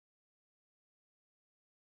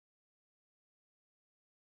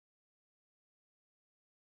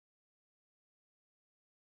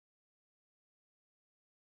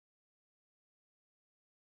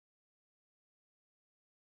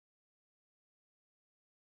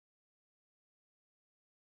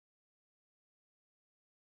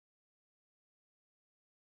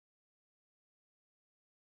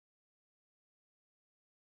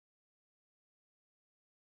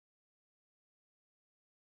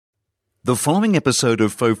The following episode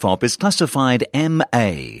of FOFOP is classified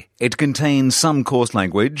MA. It contains some coarse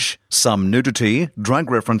language, some nudity,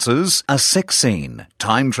 drug references, a sex scene,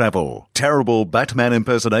 time travel, terrible Batman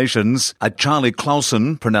impersonations, a Charlie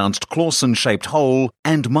Clausen, pronounced Clausen-shaped hole,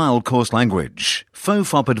 and mild coarse language.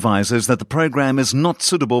 FOFOP advises that the program is not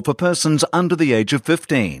suitable for persons under the age of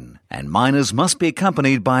 15, and minors must be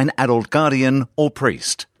accompanied by an adult guardian or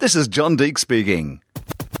priest. This is John Deek speaking.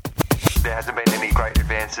 There hasn't been any great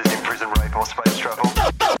advances in prison rape or space travel.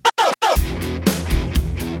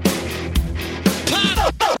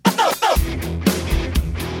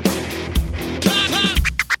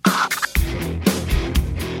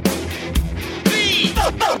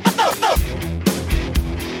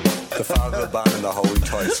 The Father, the Son, and the Holy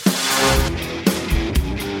Toast.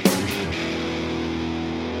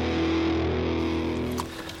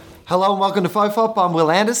 Hello and welcome to FOFOP. I'm Will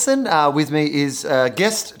Anderson. With me is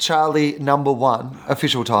guest Charlie number 1,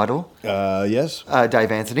 official title. Yes. Dave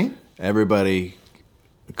Anthony. Everybody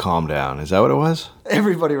calm down. Is that what it was?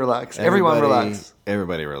 Everybody relax. Everyone relax.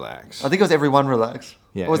 Everybody relax. I think it was everyone relax.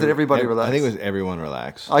 Yeah, or was it everybody relax? I think it was everyone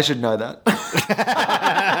relax. I should know that.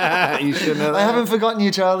 You should know that. I haven't forgotten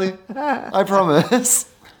you, Charlie. I promise.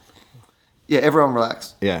 Yeah, everyone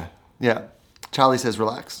relax. Yeah. Yeah. Charlie says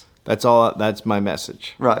relax. That's all. That's my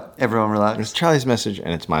message. Right. Everyone relax. It's Charlie's message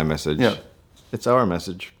and it's my message. Yeah. It's our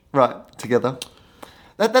message. Right. Together.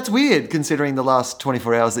 That's weird considering the last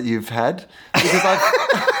 24 hours that you've had. Because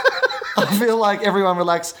I feel like everyone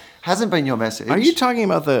relax hasn't been your message. Are you talking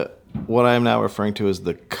about what I am now referring to as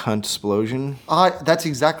the cunt-splosion? That's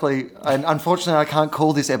exactly, and unfortunately I can't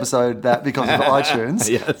call this episode that because of iTunes.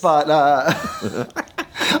 Yes. But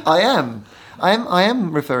I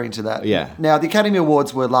am referring to that. Yeah. Now, the Academy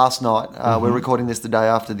Awards were last night. We're recording this the day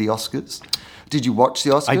after the Oscars. Did you watch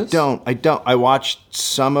the Oscars? I don't. I watched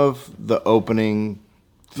some of the opening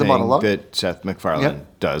thing monologue that Seth MacFarlane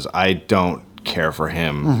does. I don't care for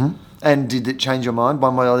him. Mm-hmm. And did it change your mind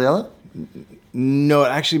one way or the other? No, it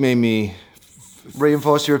actually made me...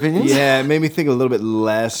 Reinforce your opinions? Yeah, it made me think a little bit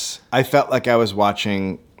less. I felt like I was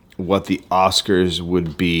watching what the Oscars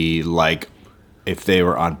would be like if they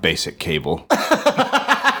were on basic cable.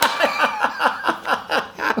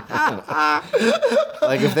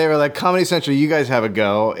 Like if they were like, Comedy Central, you guys have a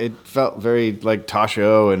go. It felt very like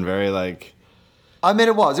Tasha and very like... I mean,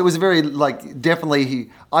 it was very, like,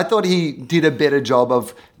 definitely, I thought he did a better job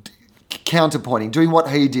of counterpointing, doing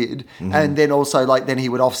what he did, and then also, like, then he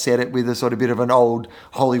would offset it with a sort of bit of an old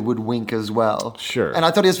Hollywood wink as well. Sure. And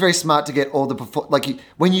I thought he was very smart to get all the,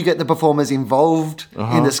 when you get the performers involved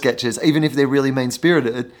in the sketches, even if they're really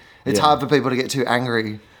mean-spirited, it's hard for people to get too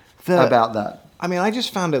angry about that. I mean, I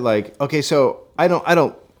just found it like, okay, so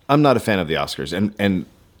I'm not a fan of the Oscars, and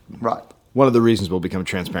Right. one of the reasons we'll become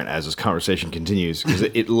transparent as this conversation continues, because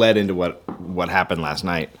it led into what happened last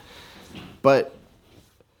night. But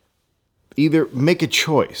either make a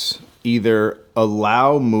choice. Either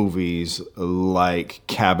allow movies like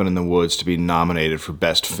Cabin in the Woods to be nominated for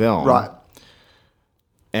Best Film. Right.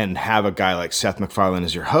 And have a guy like Seth MacFarlane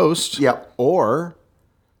as your host. Yep. Or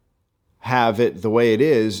have it the way it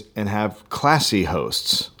is and have classy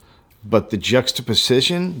hosts. But the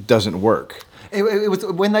juxtaposition doesn't work. It was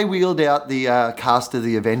when they wheeled out the cast of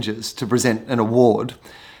the Avengers to present an award.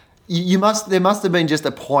 There must have been just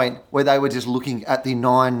a point where they were just looking at the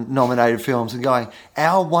 9 nominated films and going,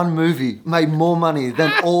 "Our one movie made more money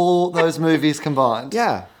than all those movies combined."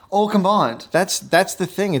 Yeah, all combined. That's the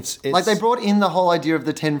thing. It's like they brought in the whole idea of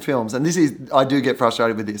the 10 films, and I do get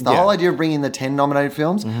frustrated with this. The whole idea of bringing the 10 nominated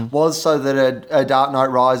films was so that a Dark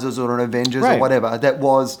Knight Rises or an Avengers or whatever that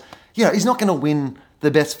was, he's not going to win the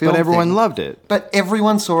best film. But everyone loved it. But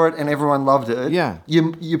everyone saw it and everyone loved it. Yeah.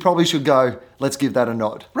 You probably should go, let's give that a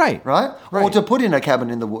nod. Right. Or to put in a Cabin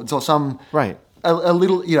in the Woods or some... Right. A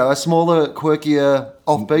little, a smaller, quirkier,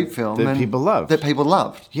 offbeat film. That people loved. That people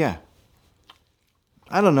loved. Yeah.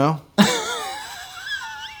 I don't know.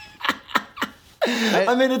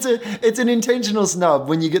 I mean, it's an intentional snub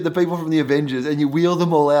when you get the people from the Avengers and you wheel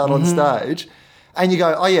them all out on stage and you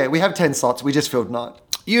go, oh yeah, we have 10 slots, we just filled 9.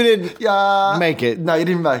 You didn't make it. No, you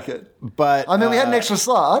didn't make it. But I mean, we had an extra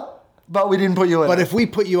slot, but we didn't put you in. But if we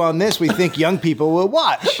put you on this, we think young people will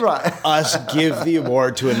watch. Right. Us give the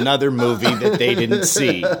award to another movie that they didn't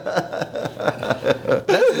see. That's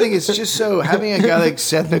the thing. It's just so, having a guy like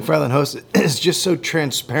Seth MacFarlane host is just so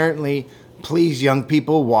transparently, please young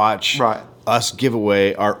people watch us give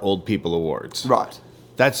away our old people awards. Right.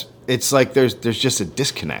 It's like there's just a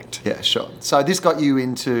disconnect. Yeah, sure. So this got you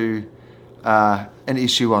into... an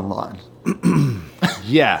issue online.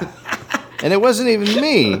 Yeah. And it wasn't even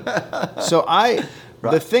me. So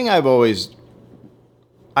the thing I've always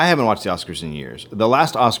I haven't watched the Oscars in years. The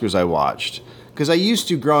last Oscars I watched, because I used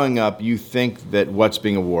to, growing up, you think that what's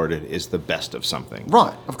being awarded is the best of something.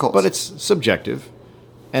 Right, of course. But it's subjective.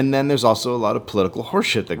 And then there's also a lot of political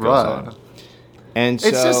horseshit that goes on. And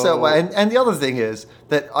it's just that way. And the other thing is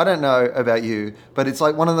that I don't know about you, but it's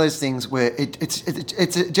like one of those things where it's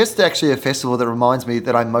just actually a festival that reminds me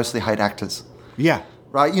that I mostly hate actors. Yeah.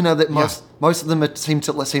 Right? You know, that most of them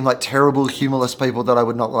seem like terrible, humorless people that I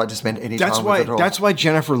would not like to spend any time with at all. That's why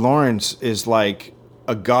Jennifer Lawrence is like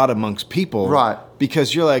a god amongst people. Right.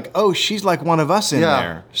 Because you're like, oh, she's like one of us in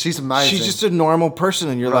there. She's amazing. She's just a normal person,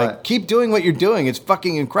 and you're like, keep doing what you're doing. It's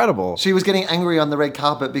fucking incredible. She was getting angry on the red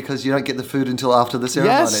carpet because you don't get the food until after the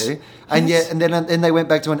ceremony. Yes. And then they went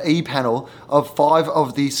back to an E-panel of 5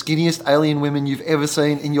 of the skinniest alien women you've ever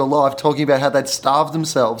seen in your life talking about how they'd starved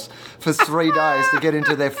themselves for 3 days to get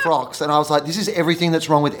into their frocks. And I was like, this is everything that's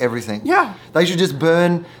wrong with everything. Yeah. They should just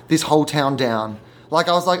burn this whole town down. Like,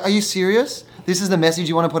 I was like, are you serious? This is the message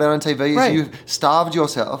you want to put out on TV? Is you've starved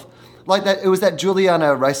yourself. Like that, it was that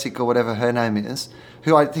Juliana Racic or whatever her name is,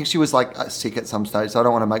 who I think she was like sick at some stage, so I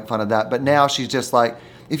don't want to make fun of that. But now she's just like,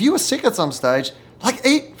 if you were sick at some stage, like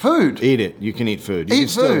eat food. Eat it. You can eat food.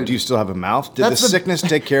 Eat food. Do you still have a mouth? Did the sickness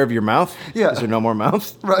take care of your mouth? Yeah. Is there no more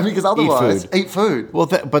mouth? Right, because otherwise, eat food. Well,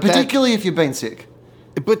 particularly if you've been sick.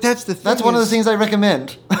 But that's the thing. That's one of the things they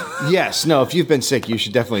recommend. Yes. No, if you've been sick, you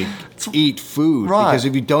should definitely eat food. Right. Because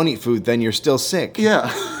if you don't eat food, then you're still sick.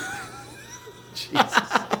 Yeah. Jesus.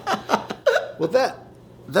 Well,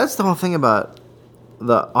 that's the whole thing about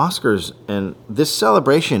the Oscars, and this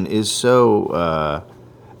celebration is so...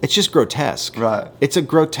 it's just grotesque. Right. It's a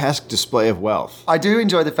grotesque display of wealth. I do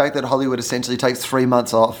enjoy the fact that Hollywood essentially takes 3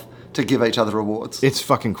 months off to give each other awards. It's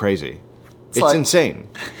fucking crazy. It's like, insane.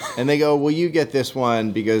 And they go, well, you get this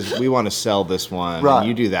one because we want to sell this one. Right. And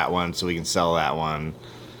you do that one so we can sell that one.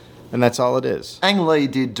 And that's all it is. Ang Lee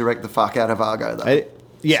did direct the fuck out of Argo, though.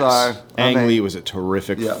 Yes. So, Ang Lee was a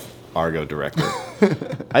terrific Argo director.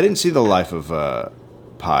 I didn't see The Life of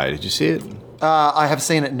Pi. Did you see it? I have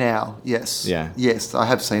seen it now, yes. Yeah. Yes, I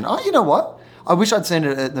have seen it. Oh, you know what? I wish I'd seen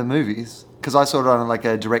it at the movies because I saw it on like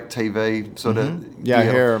a direct TV sort of deal. I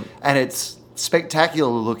hear. And it's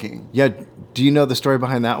spectacular looking. Yeah. Do you know the story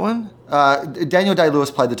behind that one? Daniel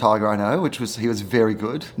Day-Lewis played the tiger, I know, he was very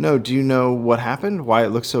good. No, do you know what happened? Why it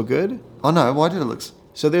looks so good? Oh, no, why did it look...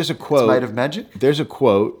 So there's a quote... It's made of magic? There's a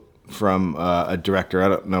quote from a director, I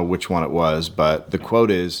don't know which one it was, but the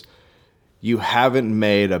quote is, you haven't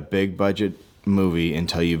made a big budget movie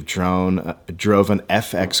until you've drove an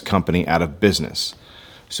FX company out of business.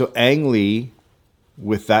 So Ang Lee,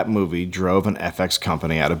 with that movie, drove an FX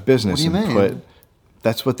company out of business. What do you mean?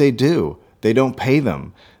 That's what they do. They don't pay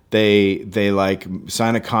them. They like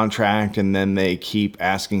sign a contract and then they keep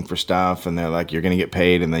asking for stuff and they're like, you're going to get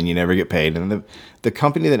paid, and then you never get paid. And the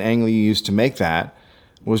company that Ang Lee used to make that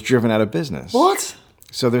was driven out of business. What?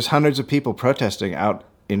 So there's hundreds of people protesting out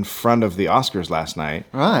in front of the Oscars last night.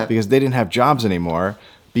 Right. Because they didn't have jobs anymore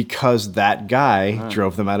because that guy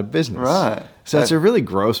drove them out of business. Right. So it's a really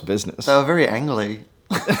gross business. They were very Ang Lee.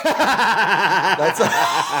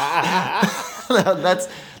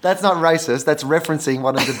 That's not racist. That's referencing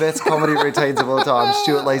one of the best comedy routines of all time,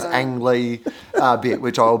 Stuart Lee's Ang Lee bit,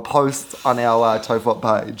 which I'll post on our TOFOP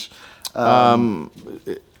page.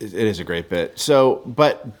 It is a great bit. So,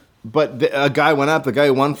 but a guy went up. The guy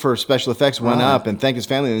who won for special effects went up and thanked his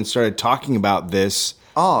family and then started talking about this.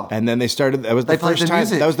 Oh, and then they started. That was the first time.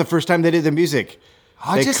 Music. That was the first time they did the music.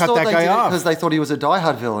 I just thought they did it because they thought he was a Die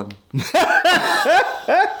Hard villain.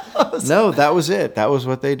 No, that was it. That was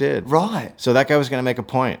what they did. Right. So that guy was going to make a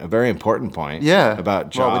point, a very important point. Yeah. About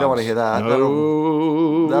jobs. Well, we don't want to hear that.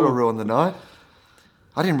 No. That'll ruin the night.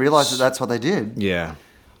 I didn't realise that that's what they did. Yeah.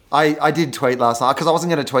 I did tweet last night because I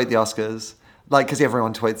wasn't going to tweet the Oscars. Like, because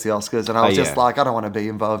everyone tweets the Oscars, and I was just like, I don't want to be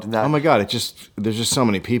involved in that. Oh my God, there's just so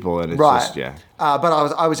many people, and it's just, yeah. But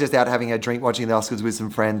I was just out having a drink watching the Oscars with some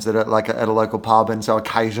friends at a local pub, and so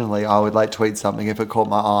occasionally I would like tweet something if it caught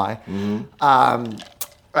my eye.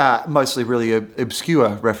 Mm-hmm. Mostly really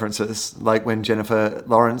obscure references, like when Jennifer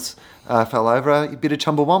Lawrence fell over, a bit of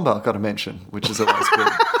Chumbawamba got a mention, which is always good.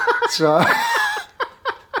 So...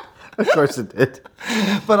 Of course it did.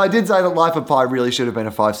 But I did say that Life of Pi really should have been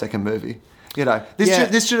a 5-second movie. You know,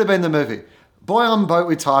 this should have been the movie. Boy on boat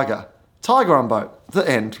with tiger. Tiger on boat. The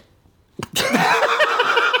end.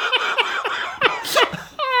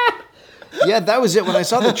 Yeah, that was it. When I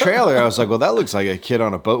saw the trailer, I was like, well, that looks like a kid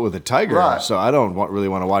on a boat with a tiger. Right. So I don't really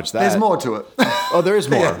want to watch that. There's more to it. Oh, there is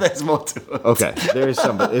more. Yeah, there's more to it. Okay. There is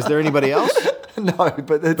somebody. Is there anybody else? No,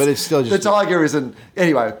 but it's still just... The tiger isn't...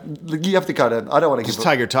 Anyway, you have to cut it. I don't want to Does give...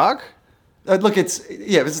 tiger talk? Look,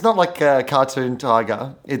 it's not like a cartoon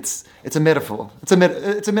tiger. It's a metaphor. It's a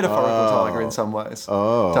metaphorical tiger in some ways.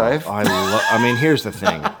 Oh, Dave. I mean, here's the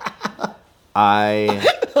thing. I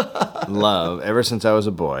love, ever since I was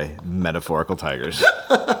a boy, metaphorical tigers.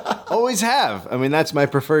 Always have. I mean, that's my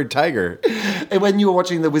preferred tiger. And when you were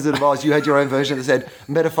watching The Wizard of Oz, you had your own version that said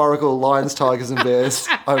metaphorical lions, tigers, and bears.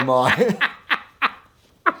 Oh my.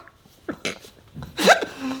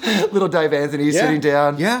 Little Dave Anthony sitting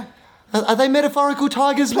down. Yeah. Are they metaphorical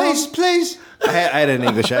tigers, Mum? Please. I had an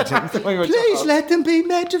English accent. Please let them be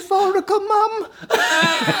metaphorical, Mum.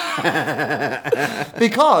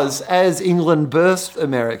 Because as England birthed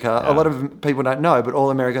America, a lot of people don't know, but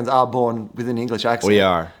all Americans are born with an English accent. We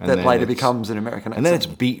are. That later becomes an American accent. And then it's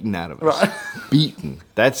beaten out of us. Right. Beaten.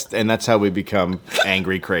 That's how we become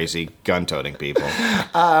angry, crazy, gun-toting people.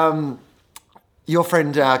 Your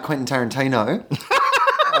friend Quentin Tarantino...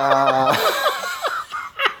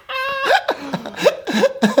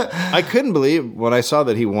 I couldn't believe when I saw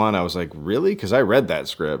that he won. I was like, really? Because I read that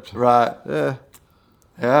script. Right. Yeah.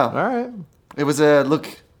 All right. It was a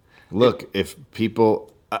look. If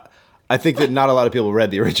people, I think that not a lot of people read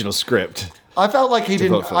the original script. I felt like he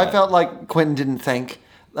didn't. vote for I that. felt like Quentin didn't thank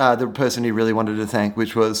the person he really wanted to thank,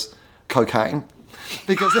 which was cocaine,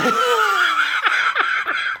 because.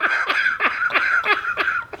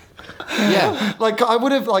 Yeah. Like, I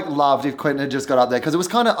would have loved if Quentin had just got up there, because it was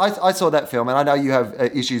kind of. I saw that film, and I know you have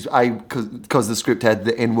issues. A, because the script had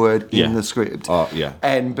the N word in the script. Oh, yeah.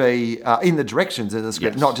 And B, in the directions of the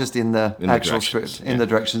script, Yes. not just in the actual directions, script, in the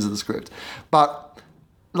directions of the script. But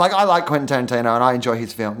I like Quentin Tarantino, and I enjoy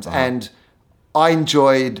his films, and I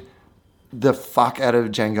enjoyed the fuck out of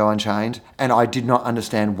Django Unchained, and I did not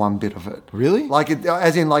understand one bit of it. Really?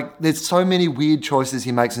 There's so many weird choices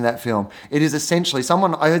he makes in that film. It is essentially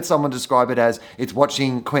I heard someone describe it as it's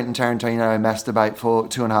watching Quentin Tarantino masturbate for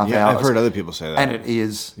 2.5 hours. Yeah, I've heard other people say that. And it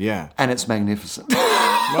is. Yeah. And it's magnificent.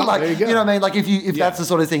 Well, there you go. You know what I mean? Like if that's the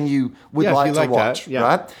sort of thing you would Yeah, if like you to like watch, that, yeah,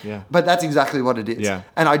 right? yeah. But that's exactly what it is. Yeah.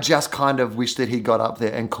 And I just kind of wish that he got up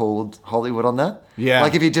there and called Hollywood on that. Yeah.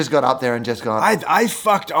 Like if he just got up there and just gone, I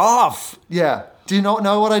fucked off. yeah. Do you not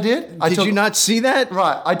know what I did? Did you not see that?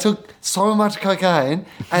 Right. I took so much cocaine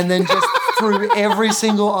and then just threw every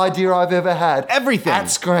single idea I've ever had. Everything. At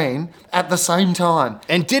screen at the same time.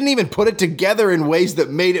 And didn't even put it together in ways that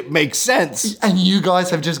made it make sense. And you guys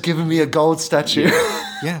have just given me a gold statue.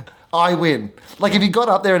 Yeah. I win. Like if he got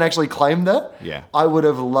up there and actually claimed that, Yeah. I would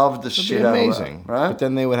have loved the It'd shit be out of amazing. it. Right? But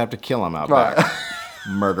then they would have to kill him out Right. back.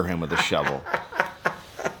 Murder him with a shovel.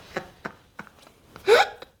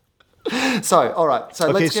 So, all right. So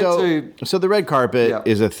let's get to... So the red carpet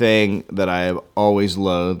is a thing that I have always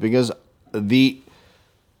loathed because the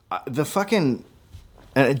fucking...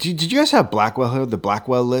 did you guys have Blackwell here? The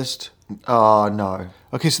Blackwell list? Oh, no.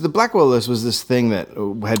 Okay, so the Blackwell list was this thing that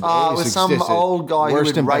had It always was some existed. old guy who Worst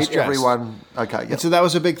would and best rate dressed. everyone. Okay, yeah. And so that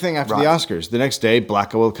was a big thing after the Right. Oscars. The next day,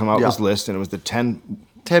 Blackwell would come out with Yeah. this list, and it was the 10...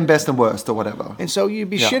 10 best and worst or whatever. And so you'd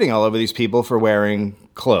be shitting all over these people for wearing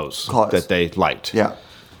clothes. that they liked. Yeah.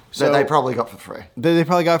 So that they probably got for free. That they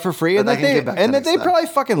probably got for free, and they that can they give back the and that next they day. probably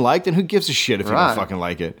fucking liked. And who gives a shit if you Right. don't fucking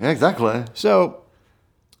like it? Yeah, exactly. So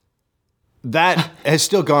that has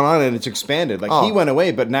still gone on, and it's expanded. Like he went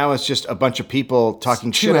away, but now it's just a bunch of people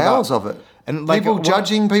talking shit 2 about hours of it. and like People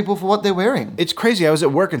judging people for what they're wearing. It's crazy. I was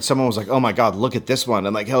at work and someone was like, "Oh my god, look at this one!"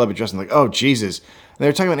 And like, hell, I'd be dressed. And like, "Oh Jesus!" And they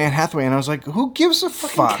were talking about Anne Hathaway, and I was like, "Who gives a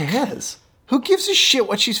fuck? Who cares? Who gives a shit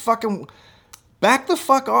what she's fucking?" Back the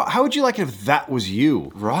fuck off. How would you like it if that was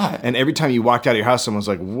you? Right. And every time you walked out of your house, someone's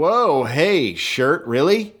like, whoa, hey, shirt,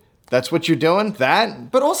 really? That's what you're doing? That?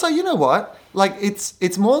 But also, you know what? Like,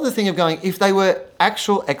 it's more the thing of going, if they were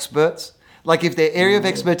actual experts, like if their area of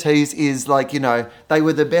expertise is like, you know, they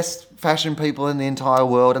were the best fashion people in the entire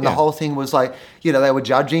world, and the whole thing was like, you know, they were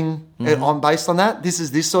judging it based on that. This is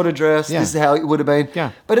this sort of dress. Yeah. This is how it would have been.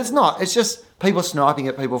 Yeah. But it's not. It's just people sniping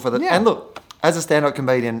at people for the... Yeah. And look, as a stand-up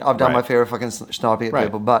comedian, I've done my fair of fucking sniping at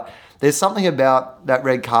people, but there's something about that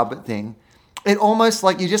red carpet thing. It almost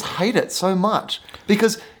like you just hate it so much.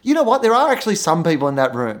 Because, you know what? There are actually some people in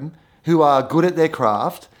that room who are good at their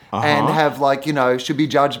craft and have like, you know, should be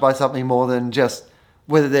judged by something more than just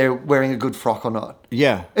whether they're wearing a good frock or not.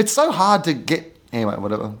 Yeah. It's so hard to get... Anyway,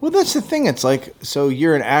 whatever. Well, that's the thing. It's like, so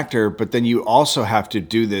you're an actor, but then you also have to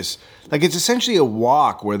do this. Like, it's essentially a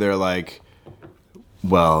walk where they're like,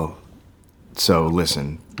 well... So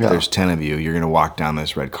listen, there's 10 of you. You're going to walk down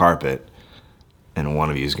this red carpet, and one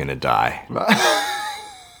of you is going to die.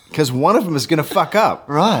 Because one of them is going to fuck up.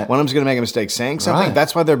 Right. One of them's going to make a mistake saying something. Right.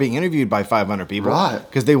 That's why they're being interviewed by 500 people. Right.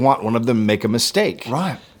 Because they want one of them to make a mistake.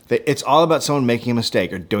 Right. It's all about someone making a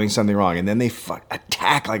mistake or doing something wrong, and then they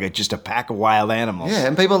attack like just a pack of wild animals. Yeah,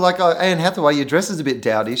 and people are like, oh, Anne Hathaway, your dress is a bit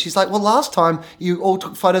dowdy. She's like, well, last time you all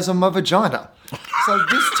took photos of my vagina. So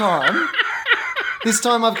this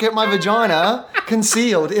time I've kept my vagina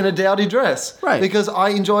concealed in a dowdy dress. Right. Because I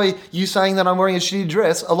enjoy you saying that I'm wearing a shitty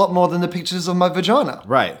dress a lot more than the pictures of my vagina.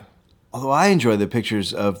 Right. Although I enjoy the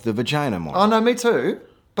pictures of the vagina more. Oh, no, me too.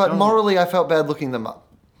 But morally, I felt bad looking them up.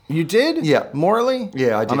 You did? Yeah. Morally?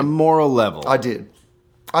 Yeah, I did. On a moral level? I did.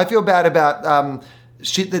 I feel bad about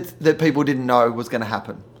shit that people didn't know was going to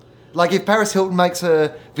happen. Like if Paris Hilton makes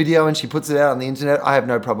a video and she puts it out on the internet, I have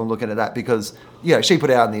no problem looking at that because, she put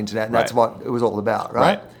it out on the internet and that's what it was all about,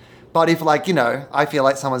 right? But if I feel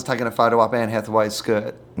like someone's taken a photo up Anne Hathaway's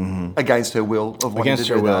skirt against her will of wanting to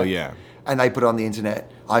do that, and they put it on the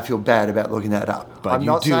internet, I feel bad about looking that up. But I'm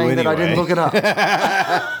not saying that I didn't look it up.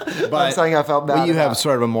 But I'm saying I felt bad. Well, you have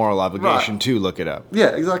sort of a moral obligation to look it up. Yeah,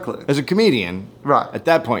 exactly. As a comedian, at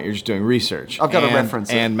that point, you're just doing research. I've got to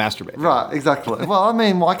reference it. And masturbate. Right, exactly. Well, I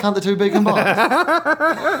mean, why can't the two be combined?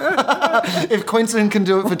 If Quentin can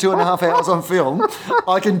do it for 2.5 hours on film,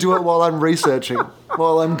 I can do it while I'm researching,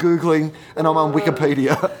 while I'm Googling, and I'm on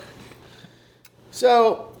Wikipedia.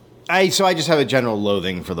 So I just have a general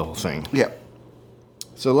loathing for the whole thing. Yeah.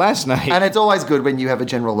 So last night... And it's always good when you have a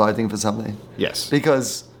general loathing for something. Yes.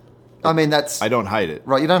 Because, I mean, that's... I don't hide it.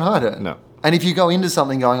 Right, you don't hide it. No. And if you go into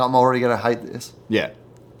something going, I'm already going to hate this. Yeah.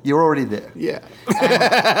 You're already there. Yeah.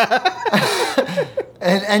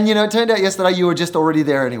 And it turned out yesterday you were just already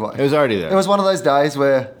there anyway. It was already there. It was one of those days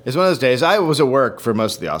where... It's one of those days. I was at work for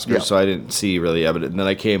most of the Oscars, so I didn't see really evident. And then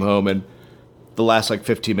I came home and the last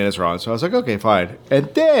 15 minutes were on, so I was like, okay, fine.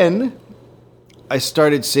 And then I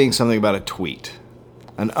started seeing something about a tweet.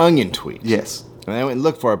 An Onion tweet. Yes. And I went and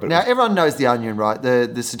looked for it. But now, everyone knows The Onion, right?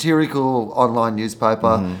 The satirical online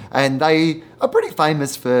newspaper. And they are pretty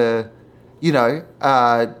famous for, being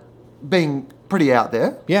pretty out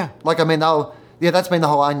there. Yeah. I mean, that's been the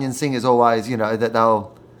whole Onion thing is always, that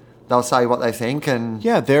they'll say what they think and...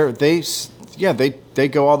 Yeah, they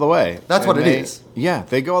go all the way. That's what it is. Yeah,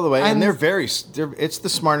 they go all the way. And it's the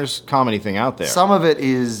smartest comedy thing out there. Some of it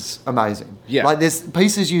is amazing. Yeah. There's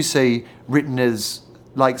pieces you see written as...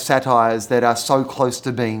 satires that are so close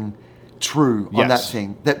to being true on that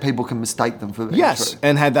thing that people can mistake them for being true.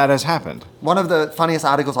 And that has happened. One of the funniest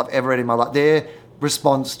articles I've ever read in my life, their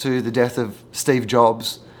response to the death of Steve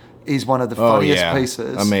Jobs is one of the funniest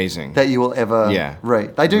pieces that you will ever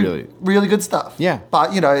read. They do really good stuff. Yeah.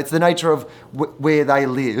 But, it's the nature of where they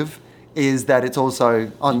live is that it's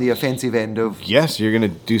also on the offensive end of... Yes, you're going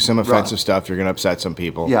to do some offensive stuff. You're going to upset some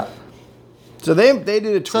people. Yeah. So they did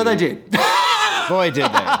a tweet. So they did. Boy,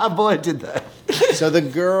 did they. Boy, did they. So the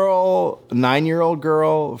 9-year-old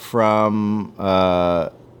girl from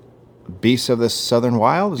Beasts of the Southern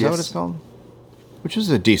Wild, is that what it's called? Which was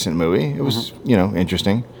a decent movie. It was,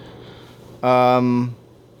 interesting.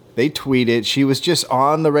 They tweeted, she was just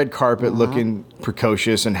on the red carpet looking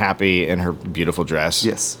precocious and happy in her beautiful dress.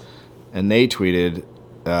 Yes. And they tweeted,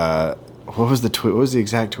 what was the tweet? What was the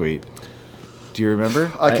exact tweet? Do you remember?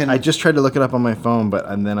 I just tried to look it up on my phone,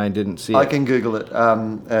 and then I didn't see it. I can Google it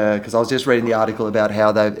because I was just reading the article about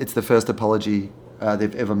how it's the first apology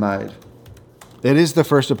they've ever made. It is the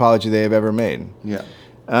first apology they have ever made. Yeah.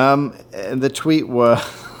 And the tweet was...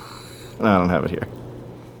 I don't have it here.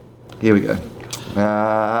 Here we go.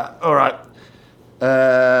 All right.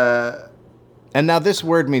 And now this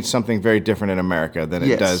word means something very different in America than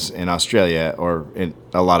it does in Australia or in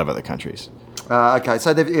a lot of other countries.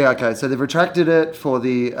 So they've retracted it for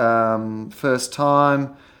the first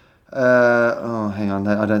time. Hang on,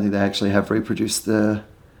 I don't think they actually have reproduced the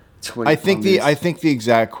tweet. I think the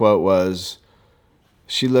exact quote was,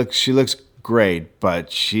 "She looks great, but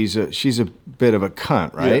she's a bit of a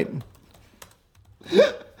cunt," right?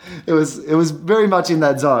 Yeah. It was very much in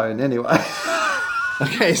that zone, anyway.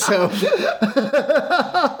 Okay, so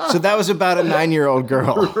that was about a 9-year-old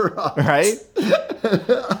girl, right?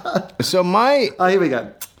 So here we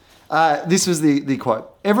go. This was the quote.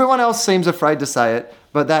 Everyone else seems afraid to say it,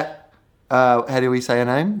 but that... how do we say her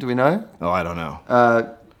name? Do we know? Oh, I don't know.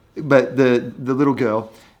 But the little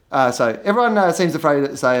girl... so everyone seems afraid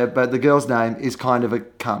to say it, but the girl's name is kind of a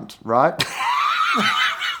cunt, right?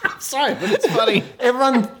 Sorry, but it's funny.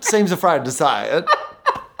 Everyone seems afraid to say it.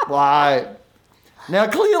 Why? Now,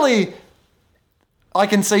 clearly... I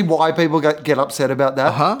can see why people get upset about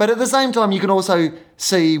that. But at the same time, you can also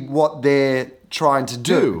see what they're trying to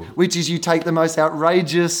do, which is you take the most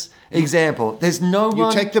outrageous example. There's no one You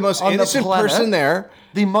take the most innocent person there.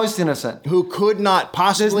 The most innocent. Who could not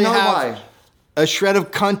possibly have a shred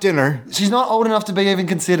of cunt in her. She's not old enough to be even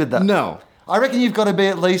considered that. No. I reckon you've got to be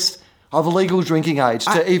at least of legal drinking age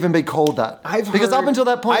to even be called that. Because up until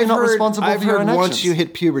that point, you're not responsible for your own actions. Once you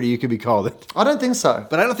hit puberty, you can be called it. I don't think so.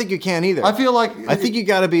 But I don't think you can either. I feel like... I think you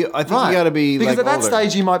got to be... I think you got to be because like at that older.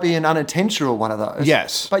 stage, you might be an unintentional one of those.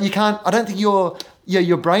 Yes. But you can't... I don't think your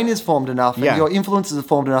brain is formed enough and your influences are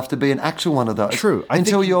formed enough to be an actual one of those. True.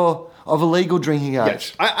 Until you're of a legal drinking age.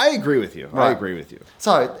 Yes. I agree with you. Right. I agree with you.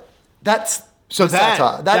 So that's... So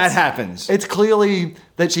satire. that happens. It's clearly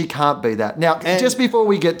that she can't be that. Now, just before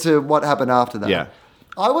we get to what happened after that,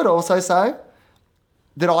 I would also say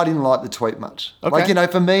that I didn't like the tweet much. Okay. Like,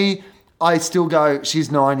 for me, I still go, she's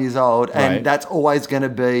 9 years old, and that's always going to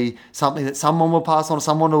be something that someone will pass on,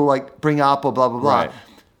 someone will like bring up or blah, blah, blah. Right.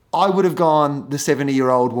 I would have gone the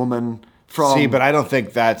 70-year-old woman from... See, but I don't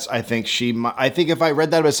think that's... I think if I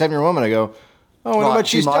read that about a 7-year-old woman, I go... Oh, what about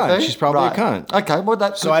she's done? She's probably a cunt. Okay, well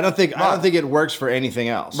that's... So I don't think it works for anything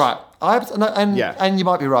else. Right. And you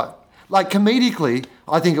might be right. Like comedically,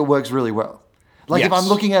 I think it works really well. Like if I'm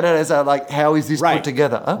looking at it as how is this put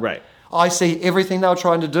together? Right. I see everything they were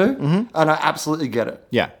trying to do, and I absolutely get it.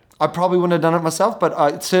 Yeah. I probably wouldn't have done it myself, but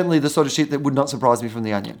it's certainly the sort of shit that would not surprise me from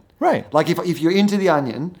The Onion. Right. Like if you're into The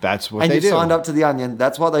Onion, that's what and they do. you've signed up to The Onion,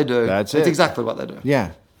 that's what they do. That's It's it. exactly what they do.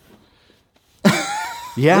 Yeah.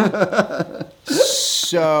 Yeah.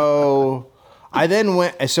 So I then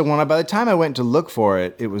went. So by the time I went to look for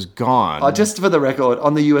it, it was gone. Just for the record,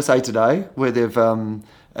 on the USA Today, where they've,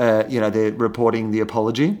 they're reporting the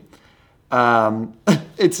apology,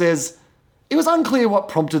 it says it was unclear what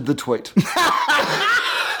prompted the tweet.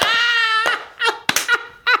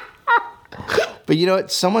 But you know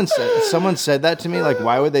what? Someone said that to me. Like,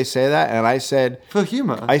 why would they say that? And I said, for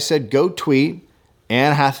humor. I said, go tweet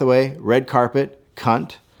Anne Hathaway, red carpet,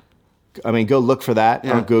 cunt. I mean, go look for that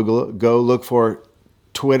on Google. Go look for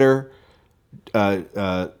Twitter,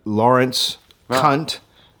 Lawrence, cunt.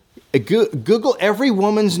 Google every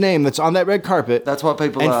woman's name that's on that red carpet. That's what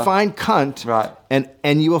people and find cunt. Right.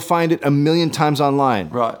 And you will find it a million times online.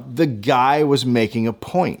 Right. The guy was making a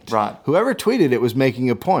point. Right. Whoever tweeted it was making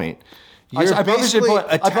a point. I probably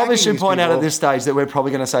should point out at this stage that we're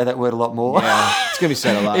probably going to say that word a lot more. Yeah, it's going to be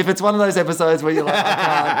said a lot. If it's one of those episodes where you're like,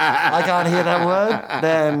 I can't hear that word,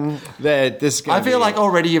 then I feel like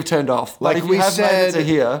already you've turned off. Like but if you have made it to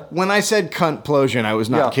here, when I said cunt-plosion, I was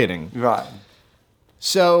not kidding. Right.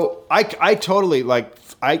 So I totally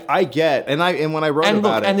I get and when I wrote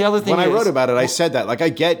about it, and the other thing I wrote about it, I said that I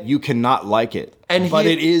get you cannot like it, but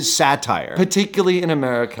it is satire, particularly in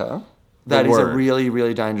America. That is a really,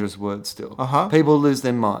 really dangerous word still. People lose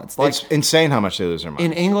their minds. It's insane how much they lose their minds.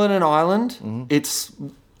 In England and Ireland, it's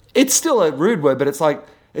still a rude word, but it's like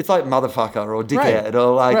motherfucker or dickhead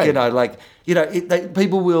or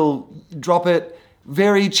people will drop it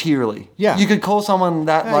very cheerily. Yeah. You could call someone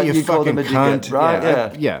that you call them a cunt. dickhead,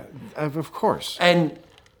 right? Yeah, of course.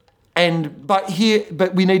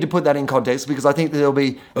 But we need to put that in context because I think that there'll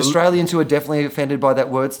be Australians who are definitely offended by that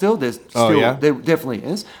word still. There definitely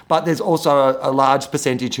is. But there's also a large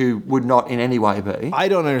percentage who would not in any way be. I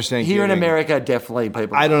don't understand. Here in America, definitely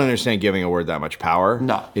people. I don't understand giving a word that much power.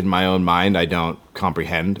 No. In my own mind, I don't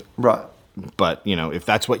comprehend. Right. But, if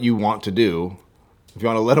that's what you want to do, if you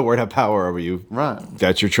want to let a word have power over you,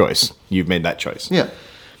 that's your choice. You've made that choice. Yeah.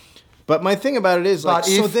 But my thing about it is,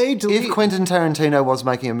 if Quentin Tarantino was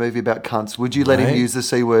making a movie about cunts, would you let him use the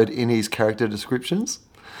C word in his character descriptions?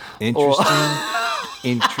 Interesting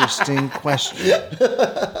question.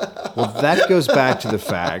 Well, that goes back to the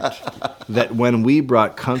fact that when we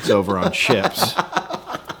brought cunts over on ships...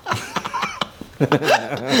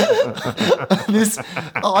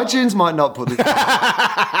 iTunes might not put this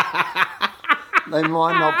They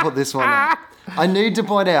might not put this one up. I need to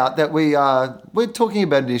point out that we're talking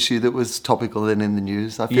about an issue that was topical and in the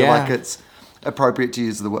news. I feel like it's appropriate to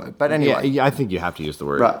use the word. But anyway. Yeah, I think you have to use the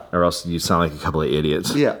word. Right. Or else you sound like a couple of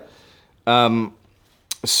idiots. Yeah.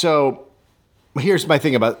 So here's my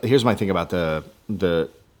thing about the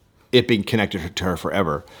it being connected to her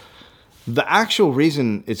forever. The actual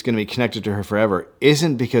reason it's going to be connected to her forever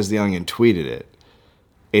isn't because The Onion tweeted it.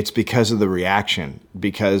 It's because of the reaction.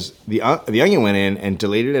 Because the Onion went in and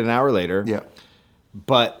deleted it an hour later. Yeah.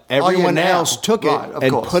 But everyone else took it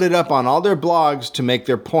and put it up on all their blogs to make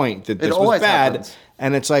their point that this was bad. Happens.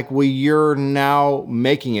 And it's like, well, you're now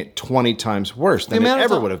making it 20 times worse than it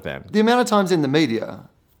ever would have been. The amount of times in the media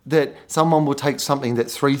that someone will take something that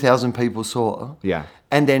 3,000 people saw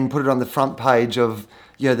and then put it on the front page of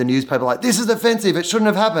the newspaper like, this is offensive, it shouldn't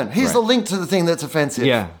have happened. Here's the link to the thing that's offensive.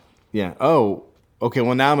 Yeah. Yeah. Oh, okay,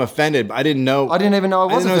 well, now I'm offended. I didn't know. I didn't even know I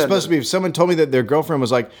was offended. It was supposed to be. If someone told me that their girlfriend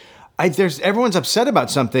was like, everyone's upset about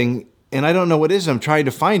something, and I don't know what it is. I'm trying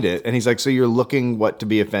to find it. And he's like, so you're looking what to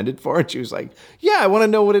be offended for? And she was like, yeah, I want to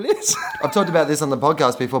know what it is. I've talked about this on the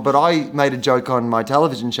podcast before, but I made a joke on my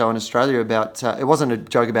television show in Australia about, it wasn't a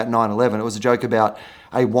joke about 9/11, it was a joke about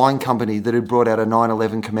a wine company that had brought out a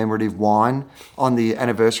 9/11 commemorative wine on the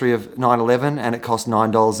anniversary of 9/11, and it cost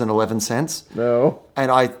 $9.11. No.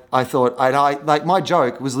 And I thought, like my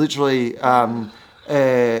joke was literally,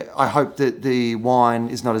 I hope that the wine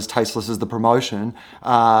is not as tasteless as the promotion,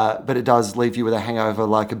 but it does leave you with a hangover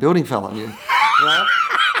like a building fell on you. Right?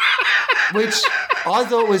 Which I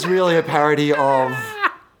thought was really a parody of...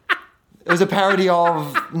 It was a parody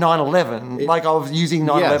of 9/11, like of using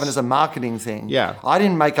 9/11 Yes. as a marketing thing. Yeah. I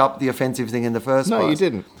didn't make up the offensive thing in the first place. No, you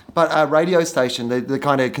didn't. But a radio station, the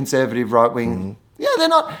kind of conservative right-wing... Yeah,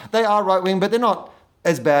 they are right-wing, but they're not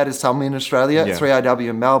as bad as some in Australia. Yeah. 3AW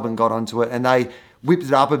in Melbourne got onto it, and they whipped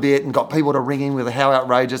it up a bit and got people to ring in with how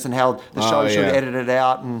outrageous and how the show should edit it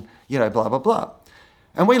out and, blah, blah, blah.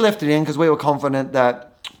 And we left it in because we were confident that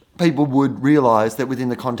people would realise that within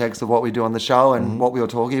the context of what we do on the show and what we were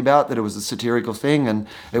talking about, that it was a satirical thing and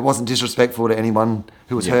it wasn't disrespectful to anyone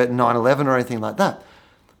who was hurt in 9/11 or anything like that.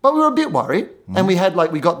 But we were a bit worried, and we had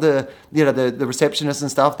we got the receptionist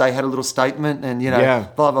and stuff. They had a little statement and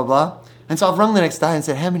blah blah blah. And so I've rung the next day and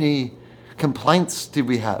said, how many complaints did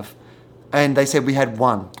we have? And they said we had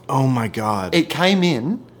one. Oh my God. It came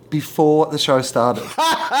in before the show started.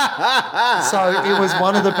 So it was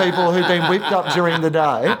one of the people who'd been whipped up during the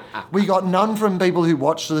day. We got none from people who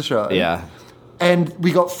watched the show. Yeah. And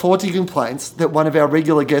we got 40 complaints that one of our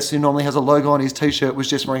regular guests who normally has a logo on his T-shirt was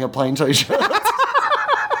just wearing a plain T-shirt.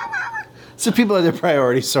 So people have their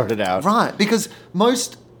priorities sorted out. Right, because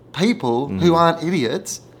most people who aren't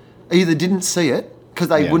idiots either didn't see it because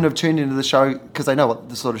they wouldn't have tuned into the show because they know what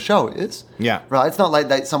the sort of show is. Yeah. Right, it's not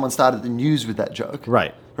like someone started the news with that joke.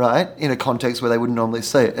 Right. Right, in a context where they wouldn't normally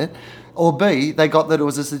see it. Or B, they got that it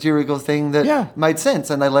was a satirical thing that made sense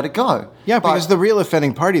and they let it go. Yeah, because the real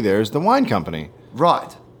offending party there is the wine company.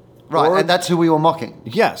 Right, Or- and that's who we were mocking.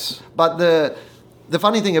 Yes. But the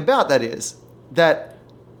funny thing about that is that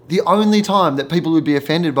the only time that people would be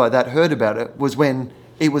offended by that heard about it was when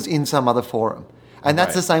it was in some other forum. And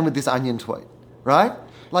that's the same with this Onion tweet, right?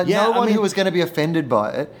 Like no one who was going to be offended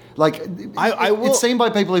by it. Like it's seen by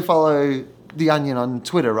people who follow the Onion on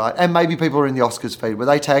Twitter, right? And maybe people are in the Oscars feed. Were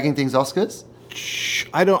they tagging things Oscars?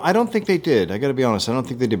 I don't think they did. I got to be honest. I don't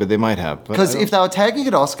think they did, but they might have. Because if they were tagging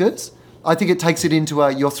it Oscars, I think it takes it into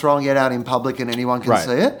you're throwing it out in public and anyone can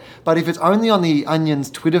see it. But if it's only on the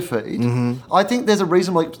Onion's Twitter feed, I think there's a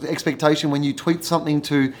reasonable expectation when you tweet something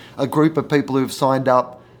to a group of people who've signed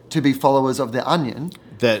up to be followers of the Onion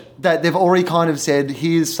that they've already kind of said,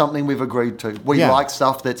 here's something we've agreed to. We like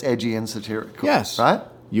stuff that's edgy and satirical. Yes. Right?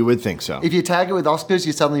 You would think so. If you tag it with Oscars,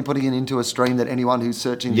 you're suddenly putting it into a stream that anyone who's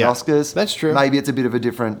searching the Oscars. That's true. Maybe it's a bit of a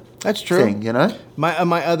different thing, you know? My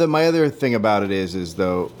other thing about it is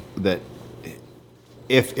though that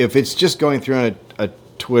if it's just going through on a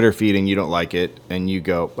Twitter feed and you don't like it and you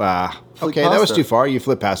go, okay, that was too far. You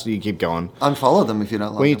flip past it, you keep going. Unfollow them if you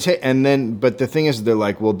don't like them. But the thing is, they're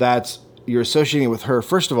like, well, you're associating it with her.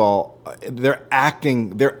 First of all, they're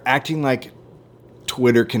acting like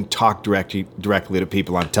Twitter can talk directly to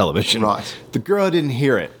people on television. Right. The girl didn't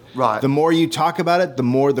hear it. Right. The more you talk about it, the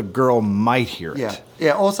more the girl might hear it. Yeah.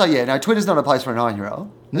 Yeah. Also, no, Twitter's not a place for a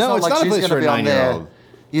 9-year-old. No, it's not a place for a 9-year-old.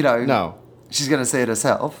 No. She's going to see it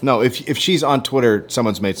herself. No, if she's on Twitter,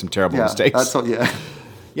 someone's made some terrible mistakes. That's all, yeah.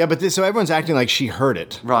 Yeah, but so everyone's acting like she heard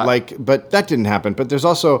it. Right. But that didn't happen. But there's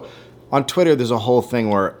also, on Twitter, there's a whole thing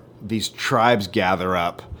where these tribes gather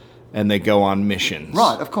up and they go on missions.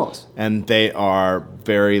 Right, of course. And they are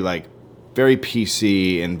very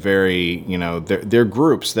PC and very, they're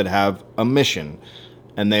groups that have a mission.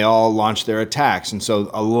 And they all launch their attacks. And so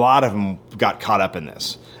a lot of them got caught up in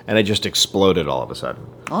this. And it just exploded all of a sudden.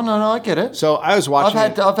 Oh, no, I get it. So I was watching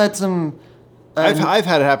I've had some... I've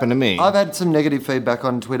had it happen to me. I've had some negative feedback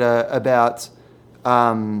on Twitter about...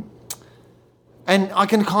 and I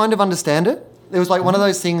can kind of understand it. It was like one of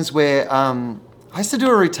those things where... I used to do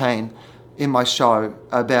a routine in my show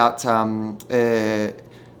about... I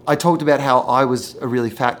talked about how I was a really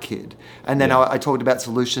fat kid. And then I talked about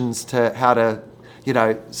solutions to how to...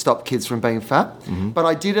 stop kids from being fat. Mm-hmm. But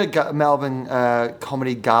I did a Melbourne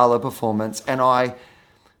comedy gala performance, and I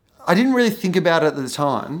didn't really think about it at the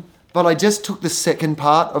time, but I just took the second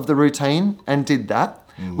part of the routine and did that,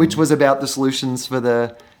 which was about the solutions for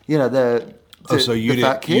the fat kids.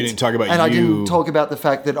 You didn't talk about I didn't talk about the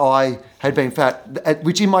fact that I had been fat,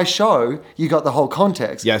 which in my show, you got the whole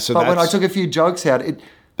context. Yeah, so but when I took a few jokes out,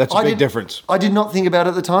 that's a big difference. I did not think about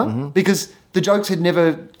it at the time because the jokes had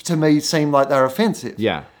never, to me, seemed like they were offensive.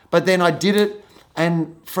 Yeah. But then I did it,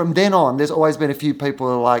 and from then on, there's always been a few people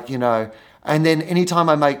who are like, and then anytime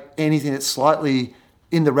I make anything that's slightly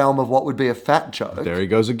in the realm of what would be a fat joke. There he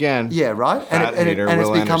goes again. Yeah, right? Fat hater, and it's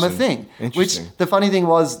Will become Anderson. a thing. Which Interesting. the funny thing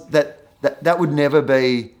was that would never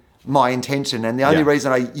be my intention. And the only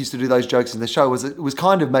reason I used to do those jokes in the show was it was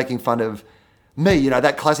kind of making fun of me,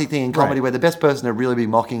 that classic thing in comedy where the best person to really be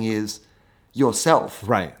mocking is yourself.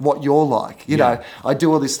 Right. What you're like. You know, I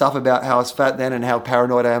do all this stuff about how I was fat then and how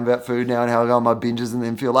paranoid I am about food now and how I go on my binges and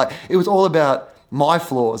then feel like it was all about my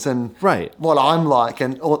flaws and what I'm like,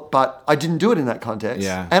 but I didn't do it in that context.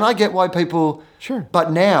 Yeah. And I get why people. Sure.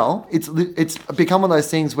 But now it's become one of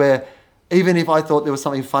those things where even if I thought there was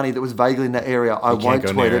something funny that was vaguely in that area, I won't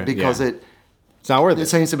tweet it because it's not worth it. It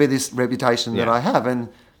seems to be this reputation that I have, and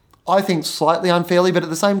I think slightly unfairly, but at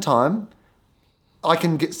the same time, I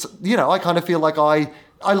can get. I kind of feel like I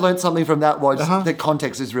learned something from that was that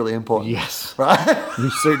context is really important. Yes. Right. You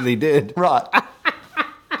certainly did. Right.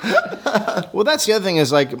 Well, that's the other thing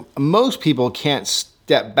is like most people can't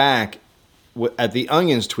step back at the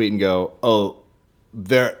Onion's tweet and go, "Oh,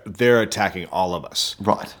 they're attacking all of us."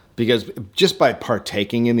 Right. Because just by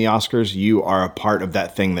partaking in the Oscars, you are a part of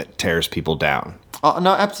that thing that tears people down. Oh,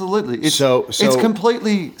 no, absolutely. It's it's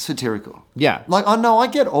completely satirical. Yeah. Like, I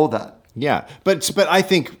get all that. Yeah, but I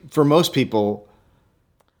think for most people,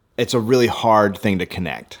 it's a really hard thing to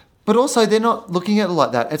connect. But also, they're not looking at it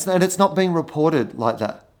like that. It's not being reported like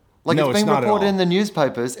that. Like No, it's being it's not at reported all. in the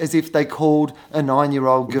newspapers as if they called a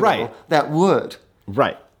 9-year-old girl that word.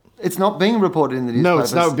 Right. It's not being reported in the newspapers. No,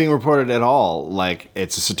 it's not being reported at all. Like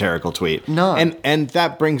it's a satirical tweet. No. And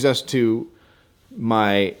that brings us to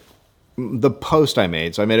the post I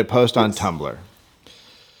made. So I made a post on Tumblr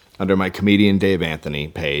under my comedian Dave Anthony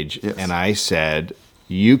page, and I said,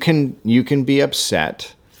 you can be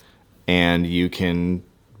upset and you can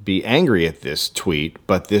be angry at this tweet,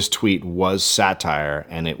 but this tweet was satire,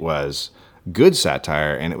 and it was good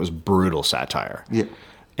satire, and it was brutal satire. Yeah.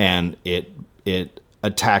 And it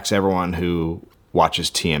attacks everyone who watches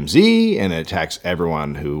TMZ, and it attacks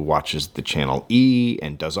everyone who watches the Channel E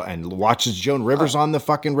and watches Joan Rivers on the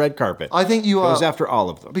fucking red carpet. I think you goes are after all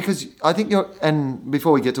of them because I think and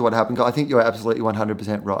before we get to what happened, I think you're absolutely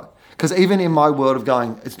 100% right. Because even in my world of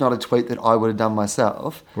going, it's not a tweet that I would have done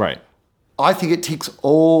myself. Right. I think it ticks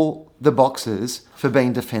all the boxes for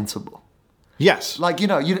being defensible. Yes. Like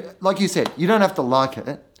like you said, you don't have to like it.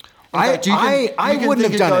 In fact, I wouldn't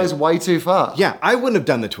have done it. Goes way too far. Yeah, I wouldn't have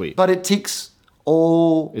done the tweet. But it ticks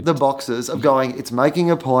all the boxes of going, it's making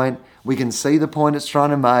a point. We can see the point it's trying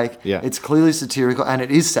to make. Yeah. It's clearly satirical, and it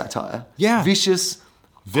is satire. Yeah. Vicious.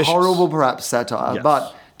 Horrible perhaps satire,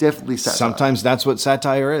 but definitely satire. Sometimes that's what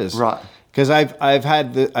satire is. Right. Because I've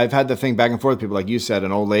had the thing back and forth with people, like you said,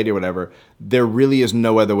 an old lady or whatever. There really is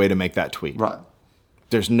no other way to make that tweet. Right.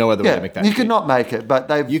 There's no other way to make that you tweet. could not make it,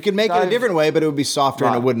 but You could make it a different way, but it would be softer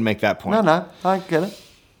and it wouldn't make that point. No, I get it.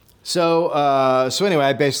 So anyway,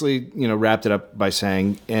 I basically wrapped it up by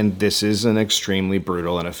saying, and this is an extremely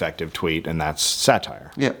brutal and effective tweet, and that's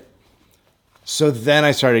satire. Yeah. So then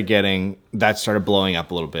I started started blowing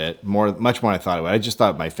up a little bit, much more than I thought it would. I just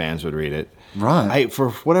thought my fans would read it. Right. For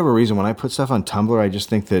whatever reason, when I put stuff on Tumblr, I just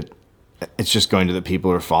think that it's just going to the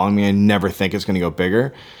people who are following me. I never think it's going to go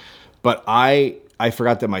bigger. But I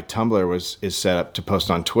forgot that my Tumblr is set up to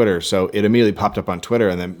post on Twitter, so it immediately popped up on Twitter,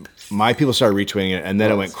 and then my people started retweeting it, and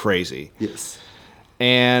then it went crazy. Yes.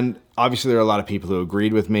 And obviously there are a lot of people who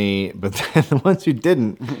agreed with me, but then the ones who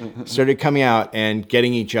didn't started coming out and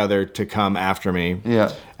getting each other to come after me.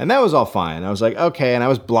 Yeah. And that was all fine. I was like, okay. And I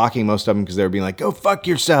was blocking most of them because they were being like, go fuck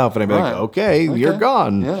yourself. And I'd be like, okay, you're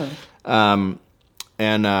gone. Yeah.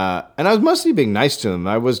 And I was mostly being nice to them.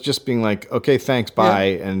 I was just being like, okay, thanks,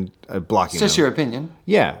 bye, and blocking them. It's just your opinion.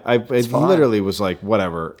 Yeah. It literally was like,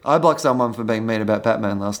 whatever. I blocked someone for being mean about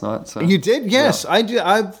Batman last night. So. You did? Yes. Yeah. I do.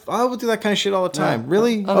 I will do that kind of shit all the time. Yeah.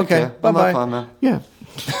 Really? I don't Okay. care. I'm Bye-bye. not fun, man. Yeah.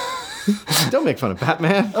 Don't make fun of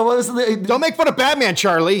Batman. Oh, well, Don't make fun of Batman,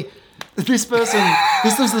 Charlie. this person,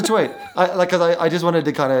 this was the tweet. I just wanted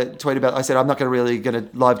to kind of tweet about. I said I'm not going to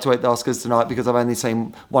live tweet the Oscars tonight because I've only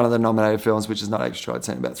seen one of the nominated films, which is not actually true. I'd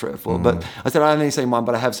seen about 3 or 4, but I said I've only seen one,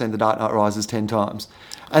 but I have seen The Dark Knight Rises 10 times.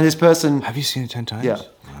 And this person, Have you seen it 10 times? yeah,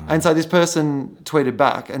 and so this person tweeted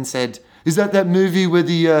back and said, "Is that movie where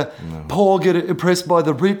the poor get oppressed by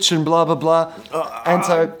the rich and blah blah blah?" And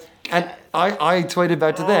I tweeted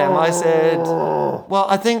back to them. I said, "Well,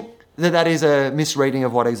 I think." That is a misreading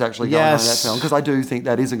of what is actually going on in that film, because I do think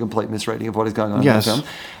that is a complete misreading of what is going on in that film.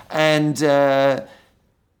 And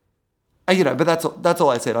but that's all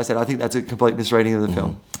I said. I said I think that's a complete misreading of the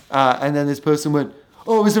film. And then this person went,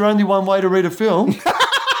 "Oh, is there only one way to read a film?"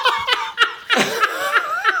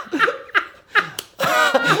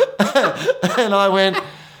 And I went,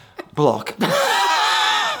 block.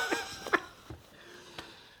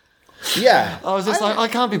 Yeah. I was just I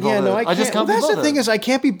can't be bothered. Yeah, no, I just can't be that's bothered. the thing is, I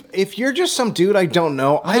can't be. If you're just some dude I don't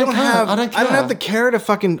know, I don't have the care to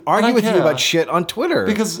fucking argue with you about shit on Twitter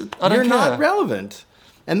because I don't You're care. not relevant.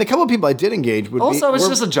 And the couple of people I did engage would also, it's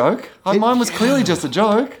just a joke. Mine was clearly just a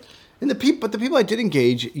joke. And the people I did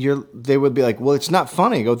engage, they would be like, "Well, it's not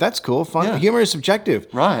funny." I go, "That's cool. Fun. Yeah. Humor is subjective,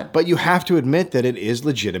 right? But you have to admit that it is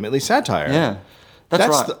legitimately satire." Yeah,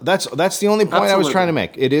 that's right. That's the only point I was trying to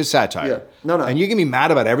make. It is satire. Yeah. No. And you can be mad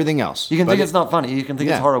about everything else. You can think it's not funny. You can think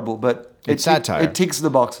it's horrible, but it's satire. It ticks the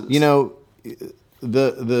boxes. You know,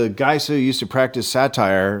 the guys who used to practice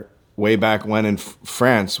satire way back when in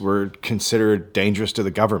France were considered dangerous to the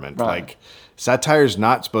government. Right. Like, satire is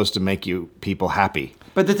not supposed to make people happy.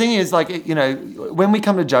 But the thing is, like, you know, when we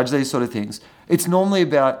come to judge these sort of things, it's normally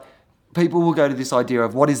about people will go to this idea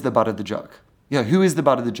of what is the butt of the joke. You know, who is the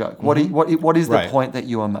butt of the joke? Mm-hmm. What is the Right. point that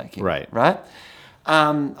you are making? Right. Right?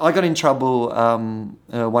 I got in trouble,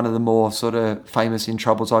 one of the more sort of famous in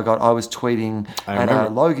troubles I was tweeting at a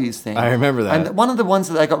Logie's thing. I remember that. And one of the ones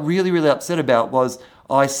that they got really, really upset about was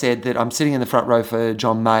I said that I'm sitting in the front row for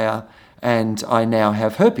John Mayer and I now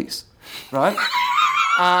have herpes. Right?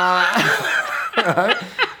 Right?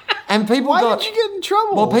 And people Why did you get in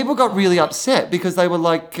trouble? Well, people got really upset because they were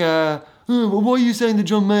like, well, why are you saying that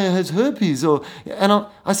John Mayer has herpes? And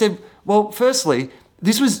I said, well, firstly,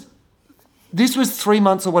 this was 3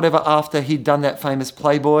 months or whatever after he'd done that famous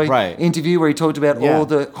Playboy interview where he talked about all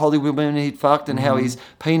the Hollywood women he'd fucked and how his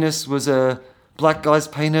penis was a black guy's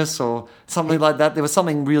penis or something like that. There was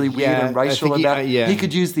something really weird and racial about it. He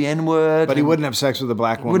could use the N-word. But he wouldn't have sex with a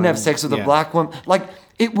black woman. Wouldn't have sex with a black woman. Like,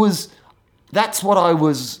 it was... That's what I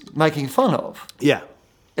was making fun of. Yeah.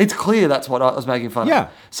 It's clear that's what I was making fun of.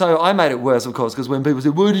 So I made it worse, of course, because when people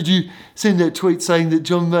said, why did you send that tweet saying that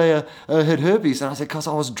John Mayer had herpes? And I said, because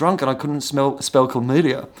I was drunk and I couldn't spell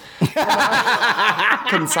chlamydia.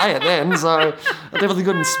 Couldn't say it then, so I definitely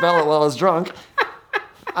couldn't spell it while I was drunk.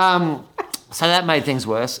 So that made things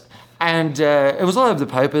worse. And it was all over the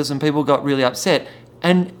papers and people got really upset.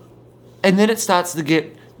 And then it starts to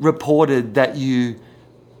get reported that you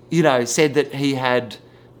said that he had,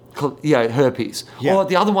 herpes. Yeah. Or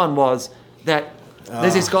the other one was that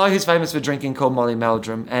there's this guy who's famous for drinking called Molly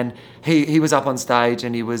Meldrum, and he was up on stage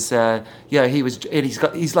and he was,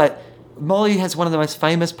 he's like, Molly has one of the most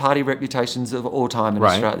famous party reputations of all time in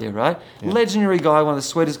Australia, right? Yeah. Legendary guy, one of the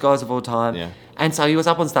sweetest guys of all time. Yeah. And so he was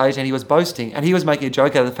up on stage and he was boasting and he was making a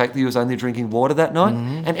joke out of the fact that he was only drinking water that night.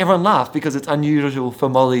 Mm-hmm. And everyone laughed because it's unusual for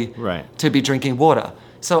Molly to be drinking water.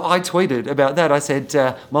 So I tweeted about that. I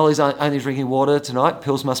said, Molly's only drinking water tonight.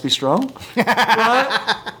 Pills must be strong.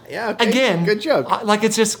 Right? Yeah, okay. Again. Good joke.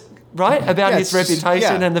 It's just, right, about his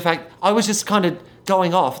reputation and the fact... I was just kind of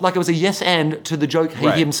going off. Like it was a yes and to the joke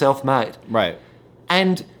he himself made. Right.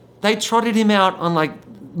 And they trotted him out on like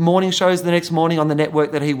morning shows the next morning on the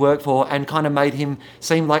network that he worked for and kind of made him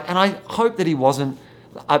seem like... And I hope that he wasn't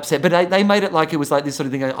upset, but they made it like it was like this sort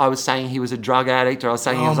of thing. I was saying he was a drug addict, or I was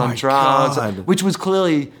saying he was on drugs, which was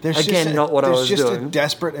clearly not what I was doing. There's just a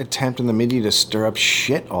desperate attempt in the media to stir up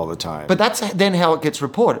shit all the time. But that's then how it gets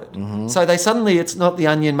reported. Mm-hmm. So it's not the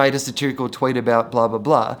Onion made a satirical tweet about blah blah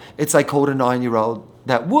blah. It's they called a 9-year-old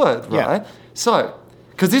that word, right? Yeah. So,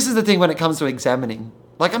 because this is the thing when it comes to examining.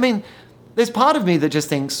 Like, I mean, there's part of me that just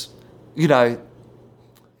thinks,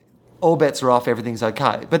 all bets are off, everything's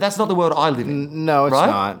okay. But that's not the world I live in. No, it's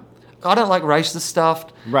not. I don't like racist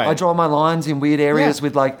stuff. Right. I draw my lines in weird areas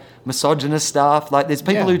with like misogynist stuff. Like there's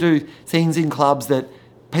people who do things in clubs that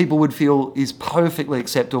people would feel is perfectly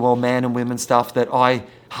acceptable, man and women stuff that I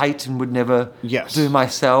hate and would never do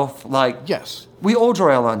myself. Like, we all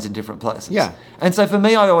draw our lines in different places. Yeah. And so for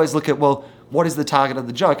me, I always look at, well, what is the target of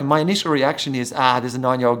the joke? And my initial reaction is, there's a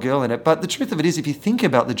 9-year-old girl in it. But the truth of it is, if you think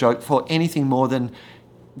about the joke for anything more than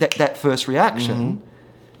that first reaction,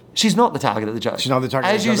 she's not the target of the joke. She's not the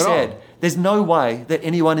target of the joke. As you said, there's no way that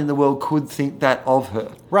anyone in the world could think that of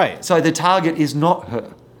her. Right. So the target is not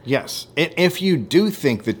her. Yes. If you do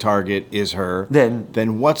think the target is her,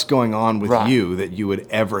 then what's going on with you that you would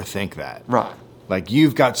ever think that? Right. Like,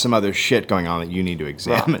 you've got some other shit going on that you need to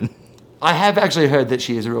examine. Right. I have actually heard that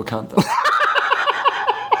she is a real cunt, though.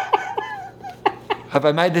 Have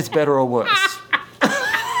I made this better or worse?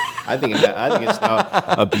 I think it's now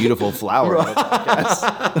a beautiful flower. Right.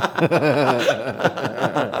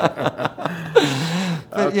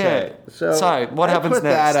 But so what happens next? I put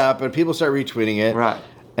that up, and people start retweeting it. Right.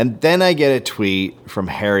 And then I get a tweet from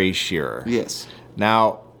Harry Shearer. Yes.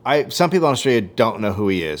 Now, some people in Australia don't know who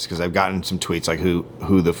he is because I've gotten some tweets like,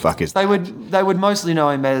 who the fuck is They would mostly know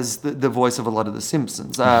him as the voice of a lot of The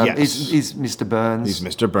Simpsons. Yes. He's Mr. Burns. He's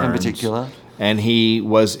Mr. Burns. In particular. And he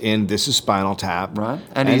was in This Is Spinal Tap. Right.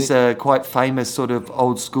 And he's a quite famous sort of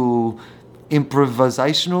old school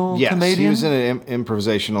improvisational comedian. He was in an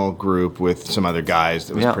improvisational group with some other guys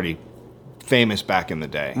that was pretty famous back in the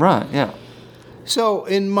day. Right, yeah. So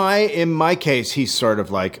in my case, he's sort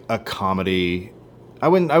of like a comedy. I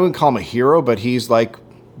wouldn't call him a hero, but he's like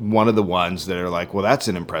one of the ones that are like, well, that's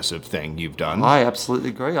an impressive thing you've done. I absolutely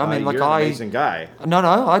agree. I mean, you're an amazing guy. No,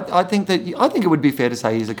 I think it would be fair to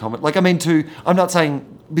say he's a comic. Like, I mean, I'm not saying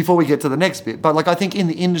before we get to the next bit, but like, I think in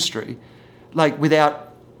the industry, like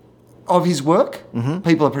of his work,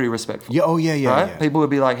 people are pretty respectful. Yeah, right? Yeah. People would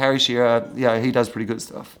be like, Harry Shearer, he does pretty good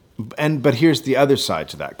stuff. But here's the other side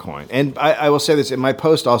to that coin. And I will say this, in my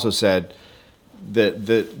post also said that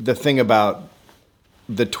the thing about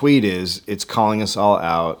the tweet is it's calling us all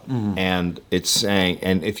out, and it's saying,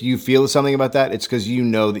 and if you feel something about that, it's because you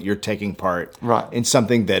know that you're taking part in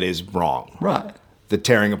something that is wrong. Right. The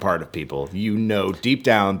tearing apart of people. You know deep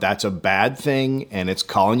down that's a bad thing, and it's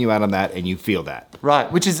calling you out on that, and you feel that.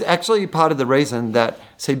 Right, which is actually part of the reason that,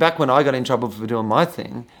 see, back when I got in trouble for doing my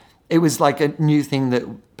thing, it was like a new thing that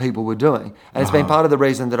people were doing. And it's been part of the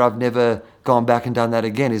reason that I've never gone back and done that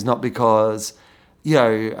again, is not because,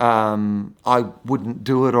 I wouldn't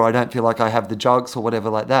do it or I don't feel like I have the jugs or whatever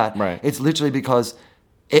like that. Right. It's literally because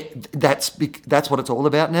that's what it's all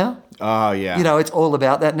about now. Oh, yeah. It's all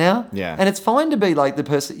about that now. Yeah. And it's fine to be like the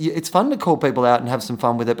person, it's fun to call people out and have some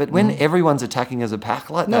fun with it, but when everyone's attacking as a pack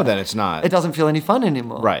like that. No, then it's not. It doesn't feel any fun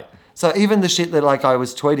anymore. Right. So even the shit that like I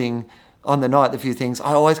was tweeting on the night, the few things,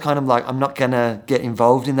 I always kind of like, I'm not going to get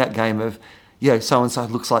involved in that game of, so-and-so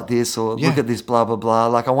looks like this or look at this, blah, blah, blah.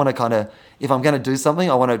 Like I want to kind of, if I'm going to do something,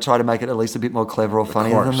 I want to try to make it at least a bit more clever or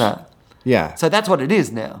funnier than that. Yeah. So that's what it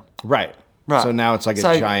is now. Right. So now it's like a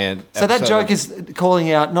giant. So that joke is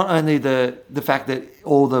calling out not only the fact that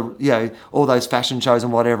all those fashion shows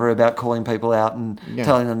and whatever about calling people out and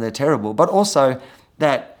telling them they're terrible, but also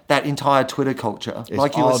that entire Twitter culture,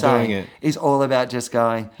 like you were saying, is all about just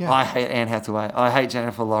going, I hate Anne Hathaway, I hate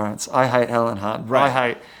Jennifer Lawrence, I hate Helen Hunt,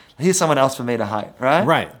 here's someone else for me to hate, right?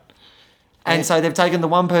 Right. And so they've taken the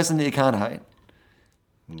one person that you can't hate,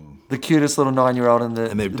 the cutest little 9-year-old on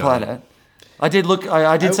the planet. I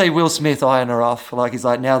did see Will Smith eyeing her off. Like he's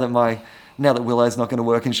like, now that Willow's not going to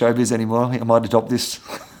work in showbiz anymore, I might adopt this.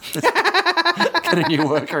 Get a new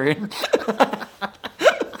worker in.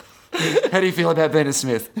 How do you feel about being a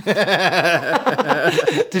Smith?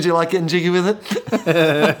 Did you like getting jiggy with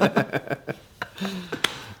it?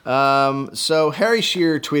 So Harry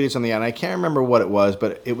Shearer tweeted something out, and I can't remember what it was,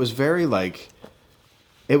 but it was very like,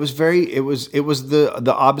 it was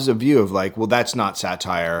the opposite view of like, well, that's not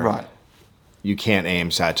satire. Right. You can't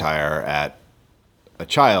aim satire at a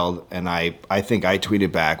child. And I think I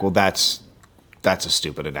tweeted back, well, that's a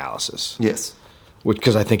stupid analysis. Yes.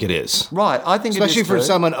 Because I think it is. Right. I think especially it is for too.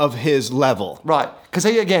 someone of his level. Right. Because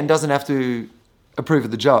he, again, doesn't have to approve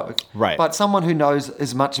of the joke. Right. But someone who knows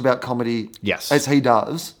as much about comedy as he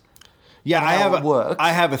does. Yeah, I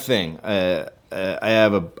have a thing. I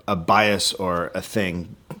have a bias or a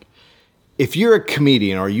thing. If you're a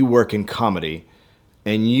comedian or you work in comedy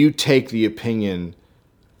and you take the opinion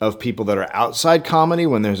of people that are outside comedy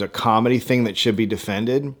when there's a comedy thing that should be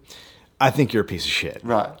defended, I think you're a piece of shit.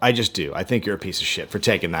 Right. I just do. I think you're a piece of shit for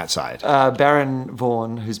taking that side. Baron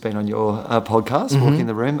Vaughan, who's been on your podcast, Walking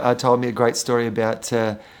the Room, told me a great story about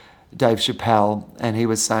Dave Chappelle, and he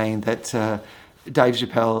was saying that Dave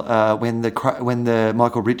Chappelle, when the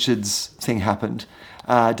Michael Richards thing happened,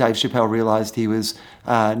 Dave Chappelle realised he was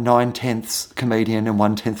 9/10 comedian and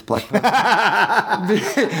 1/10 black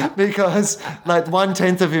person. Because like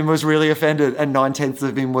 1/10 of him was really offended and 9/10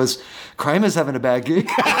 of him was Kramer's having a bad gig.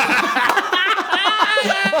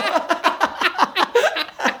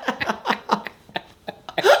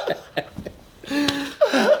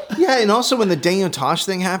 Yeah, and also when the Daniel Tosh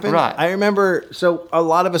thing happened, I remember, so a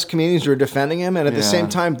lot of us comedians were defending him, and at the same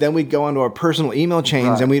time, then we'd go onto our personal email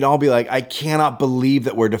chains, and we'd all be like, I cannot believe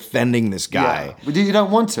that we're defending this guy. But you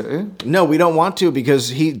don't want to. No, we don't want to,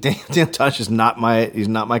 because Daniel Tosh is not my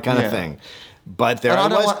kind of thing. But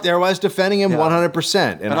there was defending him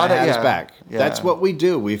 100%, and I had his back. Yeah. That's what we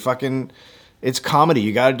do. We fucking... It's comedy.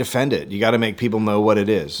 You got to defend it. You got to make people know what it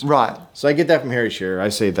is. Right. So I get that from Harry Shearer. I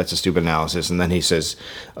say that's a stupid analysis, and then he says,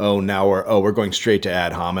 we're going straight to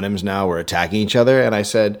ad hominems now. We're attacking each other." And I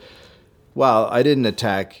said, "Well, I didn't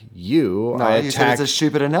attack you. No, you said it's a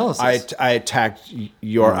stupid analysis. I attacked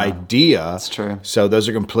your idea. That's true. So those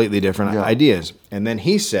are completely different ideas." And then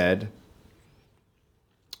he said,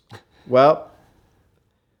 Well,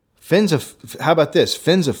 how about this?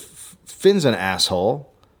 Finn's an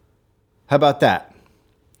asshole. How about that?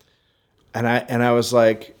 And I was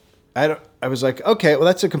like, okay, well,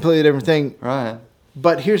 that's a completely different thing. Right.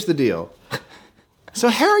 But here's the deal. So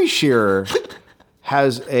Harry Shearer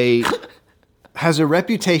has a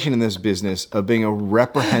reputation in this business of being a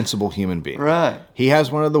reprehensible human being. Right. He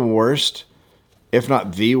has one of the worst, if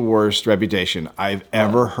not the worst, reputation I've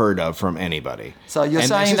ever heard of from anybody. So you're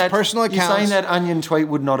saying that personal you're saying that Onion tweet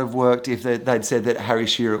would not have worked if they'd said that Harry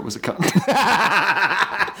Shearer was a cunt.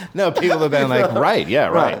 No, people have been like, right, yeah,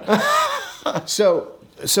 right. So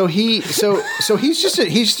he's just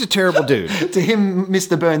a terrible dude. To him,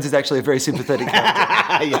 Mr. Burns is actually a very sympathetic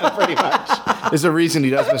character. Yeah, pretty much. There's a reason he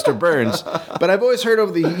does Mr. Burns. But I've always heard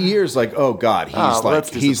over the years, like, oh God, he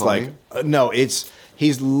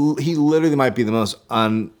literally might be the most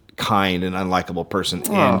unkind and unlikable person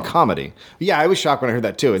in comedy. Yeah, I was shocked when I heard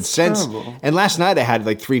that too. And last night I had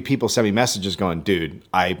like 3 people send me messages going, dude,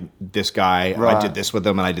 I did this with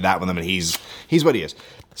him and I did that with him and he's what he is.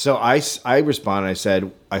 So I responded.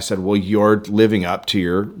 I said, well, you're living up to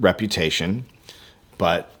your reputation,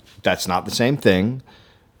 but that's not the same thing,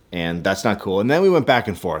 and that's not cool. And then we went back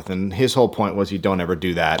and forth, and his whole point was you don't ever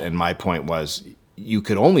do that, and my point was you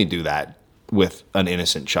could only do that with an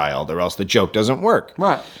innocent child, or else the joke doesn't work.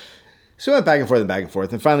 Right. So we went back and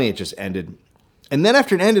forth, and finally it just ended. And then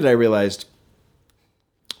after it ended, I realized,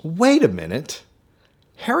 wait a minute,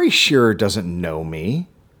 Harry Shearer doesn't know me.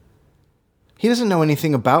 He doesn't know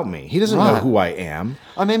anything about me. He doesn't know who I am.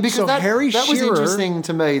 I mean, because that was interesting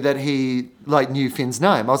to me that he knew Finn's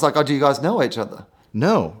name. I was like, oh, do you guys know each other?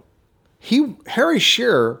 No. Harry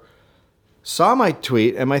Shearer saw my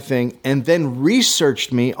tweet and my thing and then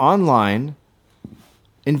researched me online,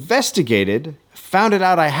 investigated, found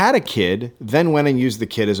out I had a kid, then went and used the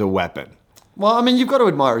kid as a weapon. Well, I mean, you've got to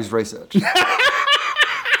admire his research. Do you know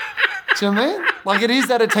what I mean? Like, it is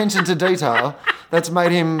that attention to detail that's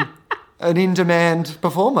made him an in-demand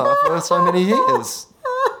performer for so many years.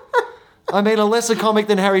 I mean, a lesser comic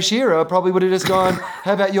than Harry Shearer probably would have just gone,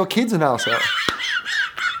 how about your kid's an arsehole?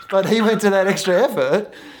 But he went to that extra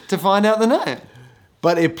effort to find out the name.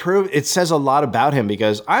 But it says a lot about him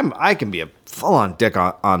because I can be a full-on dick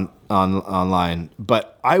online,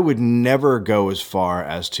 but I would never go as far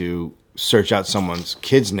as to search out someone's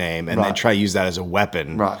kid's name and then try to use that as a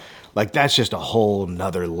weapon. Right. Like, that's just a whole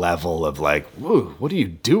nother level of like, whoa, what are you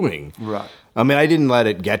doing? Right. I mean, I didn't let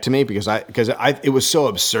it get to me because it was so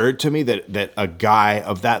absurd to me that a guy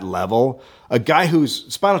of that level, a guy whose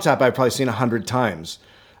Spinal Tap I've probably seen 100 times,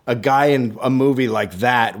 a guy in a movie like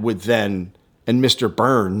that and Mr.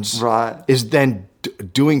 Burns is then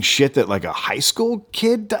doing shit that like a high school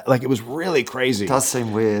kid, like it was really crazy. It does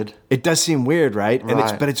seem weird. It does seem weird, right? And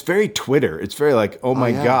it's very Twitter. It's very like, oh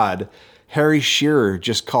my God. Harry Shearer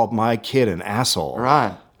just called my kid an asshole.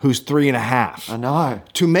 Right. Who's 3.5. I know.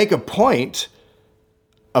 To make a point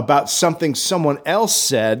about something someone else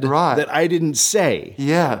said that I didn't say.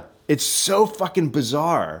 Yeah. It's so fucking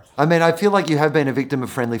bizarre. I mean, I feel like you have been a victim of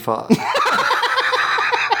friendly fire.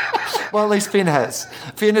 Well, at least Finn has.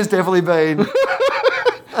 Finn has definitely been.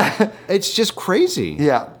 It's just crazy.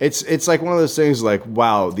 Yeah. It's like one of those things like,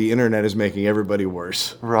 wow, the internet is making everybody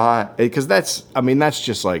worse. Right. Because that's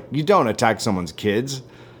just like, you don't attack someone's kids.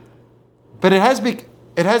 But it has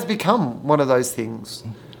become one of those things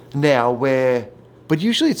now where... But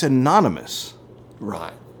usually it's anonymous.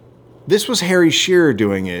 Right. This was Harry Shearer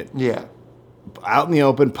doing it. Yeah. Out in the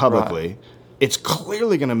open publicly. Right. It's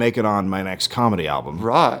clearly going to make it on my next comedy album.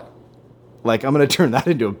 Right. Like, I'm going to turn that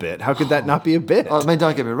into a bit. How could that not be a bit? I mean,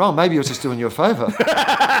 don't get me wrong. Maybe he was just doing you a favour.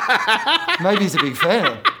 Maybe he's a big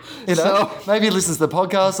fan. You know? Maybe he listens to the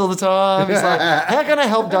podcast all the time. He's like, how can I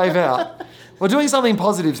help Dave out? Well, doing something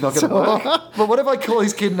positive is not going to work. But what if I call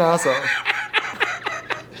his kid an arsehole?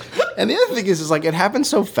 And the other thing is like, it happened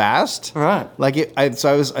so fast. Right. Like, I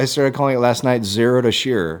started calling it last night 0 to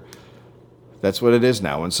Shearer. That's what it is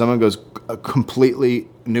now. When someone goes completely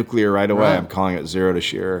nuclear right away, I'm calling it 0 to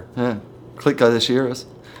Shearer. Yeah. Click go to Shearers.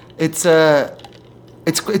 It's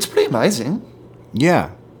pretty amazing. Yeah.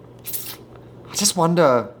 I just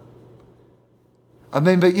wonder. I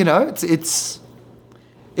mean, but you know, it's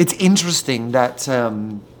interesting that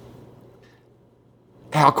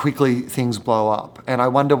how quickly things blow up, and I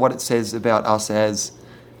wonder what it says about us as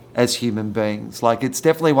human beings. Like, it's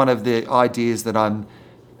definitely one of the ideas that I'm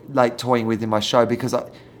like toying with in my show because so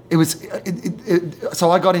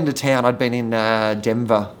I got into town. I'd been in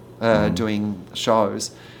Denver. Doing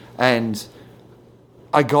shows, and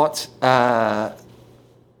I got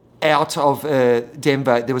out of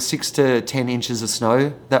Denver, there was 6 to 10 inches of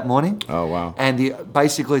snow that morning. Oh, wow. And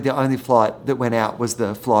basically the only flight that went out was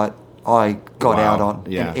the flight I got Wow. out on,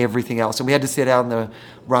 Yeah. and everything else. And we had to sit out on the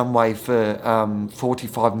runway for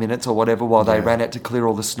 45 minutes or whatever while they ran out to clear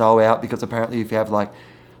all the snow out, because apparently if you have like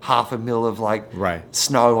half a mil of like Right.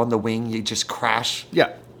 snow on the wing, you just crash. Yeah.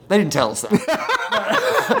 They didn't tell us that.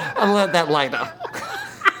 I learned that later.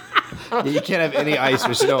 Yeah, you can't have any ice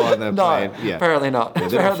or snow on the No, plane. Yeah. apparently not. they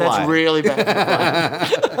don't Apparently fly. that's really bad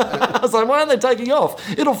for the plane. I was like, why aren't they taking off?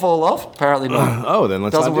 It'll fall off. Apparently not. Oh, then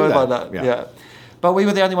let's Doesn't not do work that. like that. Yeah. But we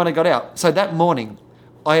were the only one who got out. So that morning,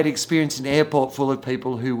 I had experienced an airport full of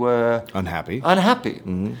people who were Unhappy.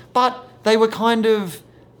 But they were kind of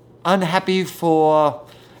unhappy for...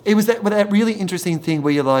 It was that really interesting thing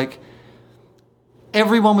where you're like...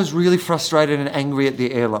 Everyone was really frustrated and angry at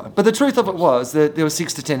the airline. But the truth of it was that there was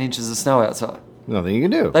 6 to 10 inches of snow outside. Nothing you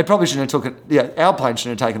can do. They probably shouldn't have took it. Yeah, our plane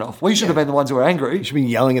shouldn't have taken off. We should have been the ones who were angry. You should be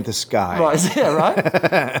yelling at the sky. Right, yeah,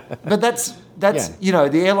 right. But that's Yeah. you know,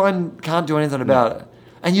 the airline can't do anything about it,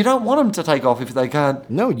 and you don't want them to take off if they can't.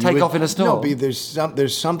 Take off in a storm. No, but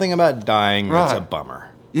there's something about dying that's a Right. bummer.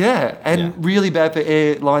 Yeah, and really bad for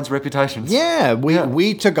airlines' reputations. Yeah,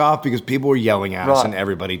 we took off because people were yelling at us Right. and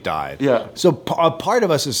everybody died. Yeah. So a part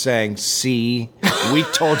of us is saying, "See, we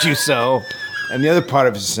told you so," and the other part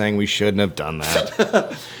of us is saying we shouldn't have done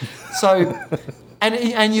that. So,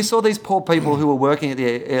 and you saw these poor people who were working at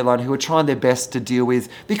the airline who were trying their best to deal with,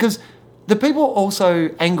 because the people are also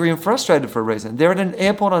angry and frustrated for a reason. They're at an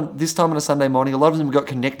airport on this time on a Sunday morning. A lot of them have got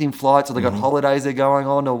connecting flights, or they've got holidays they're going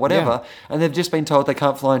on or whatever, and they've just been told they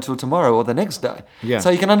can't fly until tomorrow or the next day. Yeah.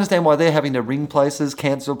 So you can understand why they're having to ring places,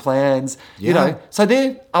 cancel plans, you Yeah. know. So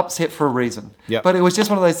they're upset for a reason. Yep. But it was just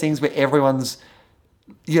one of those things where everyone's,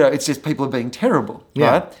 you know, it's just people are being terrible, Yeah.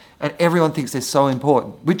 right? And everyone thinks they're so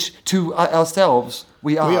important, which to ourselves,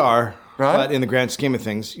 we are. We are. Right? But in the grand scheme of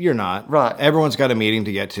things, you're not. Right. Everyone's got a meeting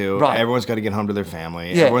to get to. Right. Everyone's got to get home to their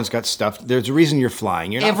family. Yeah. Everyone's got stuff. There's a reason you're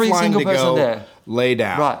flying. You're not Every flying single to person go there. lay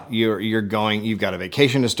down. Right. You're going. You've got a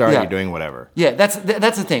vacation to start. Yeah. You're doing whatever. Yeah, that's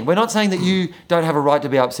the thing. We're not saying that you don't have a right to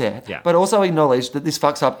be upset, Yeah. but also acknowledge that this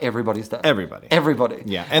fucks up everybody's day. Everybody. Everybody.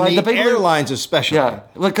 Yeah. And Like the people who- airlines especially. Yeah,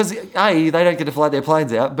 well, because A, they don't get to fly their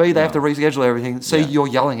planes out. B, they have to reschedule everything. So Yeah. you're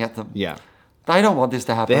yelling at them. Yeah. They don't want this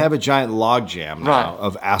to happen. They have a giant log jam now Right.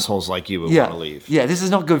 of assholes like you who yeah. want to leave. Yeah, this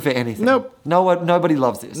is not good for anything. Nope. Nobody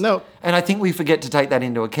loves this. Nope. And I think we forget to take that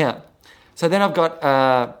into account. So then I've got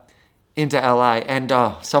into LA, and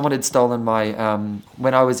someone had stolen my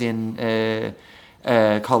when I was in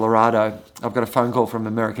Colorado. I've got a phone call from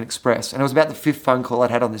American Express, and it was about the 5th phone call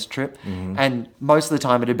I'd had on this trip. And most of the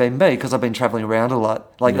time it had been me, because I've been traveling around a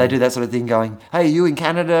lot. Like they do that sort of thing, going, "Hey, are you in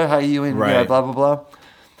Canada? Hey, are you in Right. blah blah blah."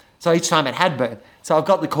 So each time it had been. So I've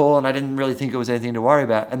got the call, and I didn't really think it was anything to worry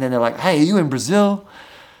about. And then they're like, "Hey, are you in Brazil?"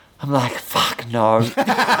 I'm like, "Fuck no."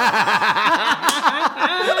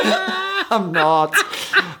 I'm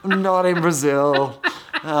not in Brazil.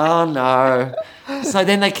 Oh no. So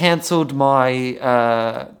then they cancelled my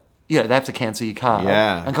they have to cancel your card.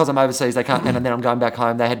 Yeah. And because I'm overseas, they can't, and then I'm going back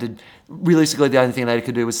home. They had to, realistically, the only thing they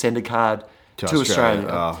could do was send a card to Australia.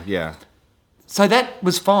 Oh, yeah. So that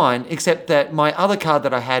was fine, except that my other card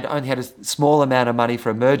that I had only had a small amount of money for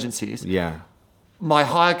emergencies. Yeah. My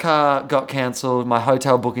hire car got cancelled. My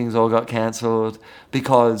hotel bookings all got cancelled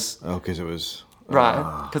because... Oh, because it was... Right,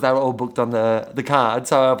 because they were all booked on the card.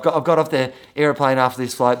 So I've got off the aeroplane after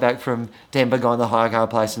this flight back from Denver, going to the hire car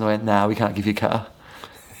place, and they went, "No, we can't give you a car."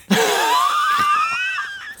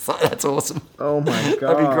 So that's awesome. Oh my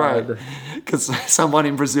God. That'd be great. Because someone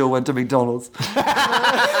in Brazil went to McDonald's.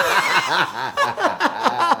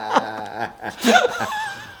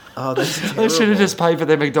 Oh, that's They should have just paid for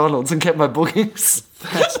their McDonald's and kept my bookings.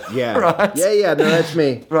 Yeah. Right. Yeah. No, that's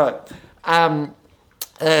me. Right. Then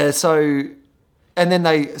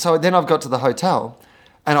I've got to the hotel,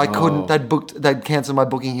 and I couldn't. They'd cancelled my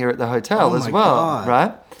booking here at the hotel Oh as my well. God.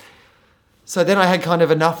 Right. So then I had kind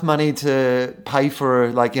of enough money to pay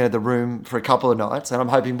for the room for a couple of nights, and I'm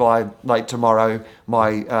hoping by tomorrow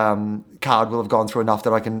my card will have gone through enough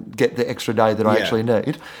that I can get the extra day that I Yeah. actually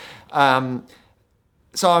need.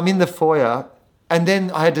 So I'm in the foyer, and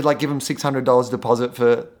then I had to give them $600 deposit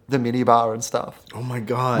for the minibar and stuff. Oh my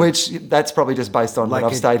God. Which that's probably just based on when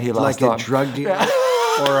I've stayed here last time. Like a drug dealer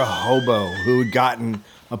or a hobo who had gotten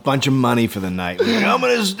a bunch of money for the night. Like, I'm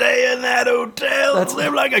going to stay in that hotel and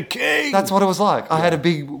live like a king. That's what it was like. I had a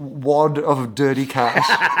big wad of dirty cash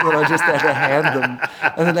that I just had to hand them.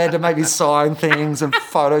 And then they had to make me sign things and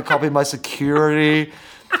photocopy my security.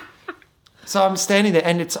 So I'm standing there,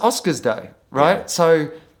 and it's Oscars day, right? Yeah.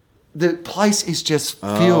 So the place is just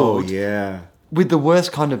Oh, filled yeah. with the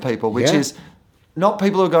worst kind of people, which is not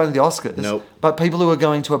people who are going to the Oscars, Nope. but people who are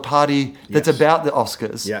going to a party that's about the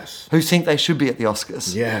Oscars, who think they should be at the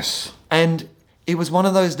Oscars. Yes. And it was one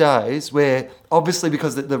of those days where, obviously,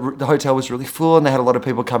 because the hotel was really full and they had a lot of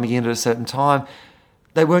people coming in at a certain time,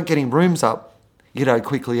 they weren't getting rooms up,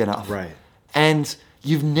 quickly enough. Right. And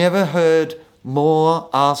you've never heard more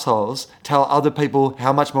assholes tell other people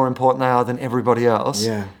how much more important they are than everybody else.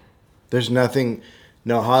 Yeah. There's nothing...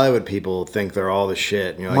 No, Hollywood people think they're all the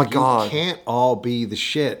shit. And you're like, you can't all be the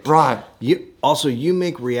shit. Right. You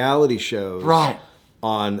make reality shows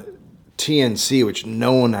on TNC, which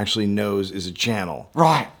no one actually knows is a channel.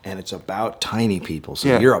 Right. And it's about tiny people,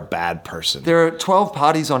 so you're a bad person. There are 12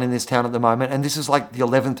 parties on in this town at the moment, and this is like the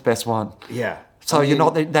 11th best one. Yeah. So you're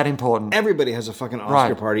not that important. Everybody has a fucking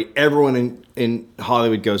Oscar party. Everyone in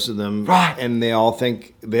Hollywood goes to them. Right. And they all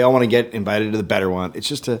want to get invited to the better one. It's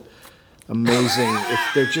just amazing.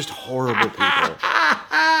 They're just horrible people.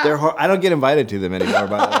 I don't get invited to them anymore,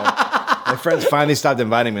 by the way. My friends finally stopped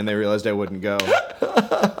inviting me and they realized I wouldn't go.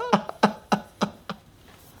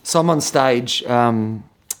 So I'm on stage one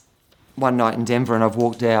night in Denver and I've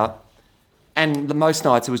walked out. And most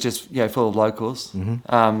nights it was just full of locals.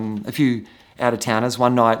 Mm-hmm. A few out-of-towners.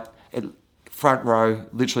 One night, front row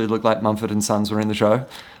literally looked like Mumford and Sons were in the show.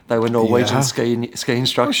 They were Norwegian ski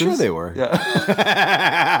instructors. Oh, sure they were. Yeah.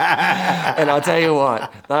 And I'll tell you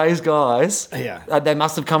what, those guys, they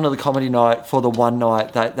must have come to the comedy night for the one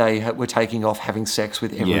night that they were taking off having sex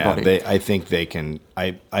with everybody. Yeah, I think they can,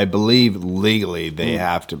 I believe legally they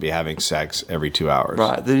have to be having sex every 2 hours.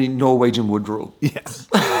 Right, the Norwegian wood rule. Yes.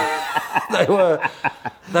 They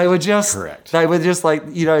were just... Correct. They were just like,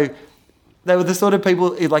 they were the sort of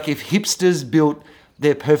people, like if hipsters built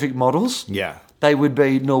their perfect models... Yeah. They would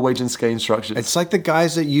be Norwegian ski instructors. It's like the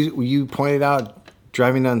guys that you pointed out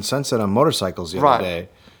driving down Sunset on motorcycles the other day.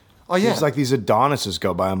 Oh, yeah. It's like these Adonises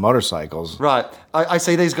go by on motorcycles. Right. I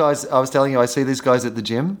see these guys, I was telling you, I see these guys at the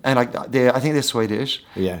gym, and I think they're Swedish.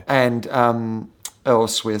 Yeah. And, or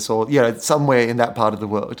Swiss, or, somewhere in that part of the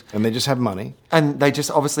world. And they just have money. And they just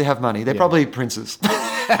obviously have money. They're probably princes.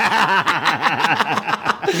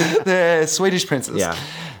 They're Swedish princes. Yeah.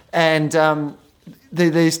 And,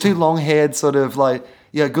 these two long-haired sort of like,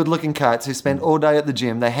 good-looking cats who spend all day at the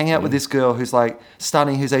gym. They hang out with this girl who's like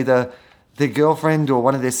stunning, who's either their girlfriend or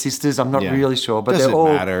one of their sisters. I'm not really sure, but Doesn't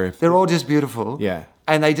matter they're all just beautiful. Yeah.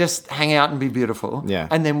 And they just hang out and be beautiful. Yeah.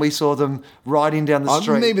 And then we saw them riding down the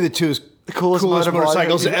street. Maybe the two coolest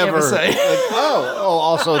motorcycles ever. Like,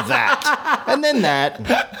 also that. And then that.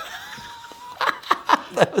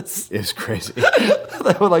 It's crazy.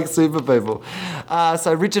 They were like super people.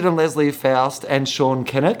 So Richard and Leslie Faust and Sean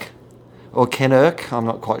Kennick, or Kennerk, I'm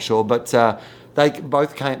not quite sure, but they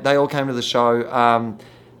all came to the show.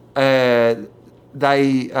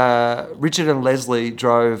 Richard and Leslie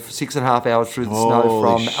drove 6.5 hours through the snow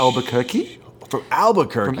from Albuquerque. From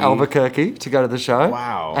Albuquerque to go to the show.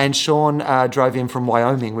 Wow. And Sean drove in from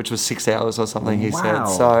Wyoming, which was 6 hours or something, he said.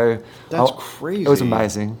 So that's crazy. It was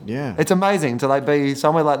amazing. Yeah. It's amazing to be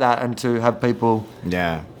somewhere like that and to have people.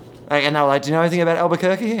 Yeah. And they were like, do you know anything about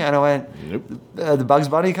Albuquerque? And I went, nope. The Bugs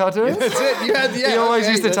Bunny cartoon? That's it. He always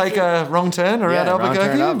used to take a wrong turn around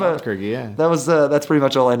Albuquerque. That's pretty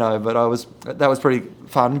much all I know. But that was pretty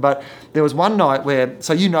fun. But there was one night where,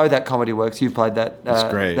 so that Comedy Works, you played that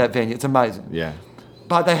that venue. It's amazing. Yeah.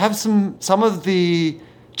 But they have some of the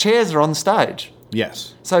chairs are on stage.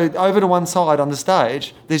 Yes. So over to one side on the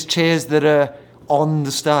stage, there's chairs that are on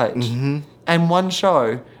the stage. Mm-hmm. And one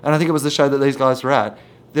show, and I think it was the show that these guys were at,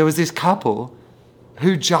 there was this couple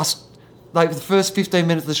who just, the first 15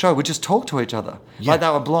 minutes of the show would just talk to each other. Yeah. Like they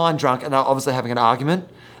were blind drunk and they were obviously having an argument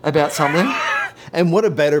about something. And what a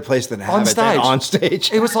better place than have it than on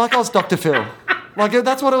stage. It was like I was Dr. Phil.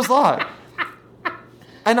 That's what it was like.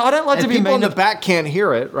 And I don't like to be mean. People in the back can't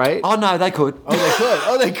hear it, right? Oh, no, they could.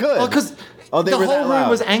 Oh, they could. Well, because the whole room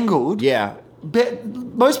was angled. Yeah.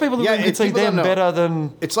 Most people in the room could see them better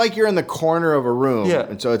than... It's like you're in the corner of a room,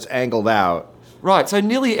 and so it's angled out. Right, so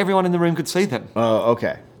nearly everyone in the room could see them. Oh,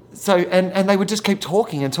 okay. So, and they would just keep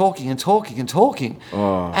talking and talking and talking and talking.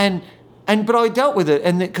 Oh. But I dealt with it,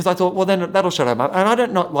 and because I thought, well, then that'll shut them up. And I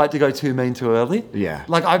don't not like to go too mean too early. Yeah.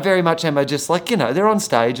 Like, I very much am just like, they're on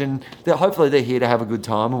stage, and hopefully they're here to have a good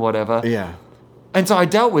time or whatever. Yeah. And so I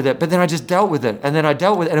dealt with it, but then I just dealt with it, and then I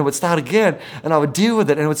dealt with it, and it would start again, and I would deal with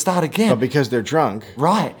it, and it would start again. But because they're drunk.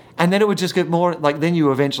 Right. And then it would just get more, then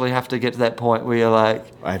you eventually have to get to that point where you're like...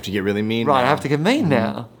 I have to get really mean now. Right, I have to get mean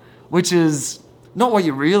now, which is not what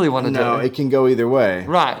you really want to do. No, it can go either way.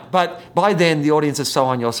 Right. But by then, the audience is so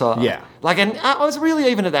on your side. Yeah. And I was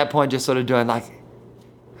really even at that point just sort of doing are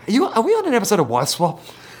we on an episode of Wife Swap?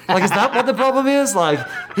 Like, is that what the problem is? Like,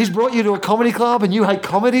 he's brought you to a comedy club and you hate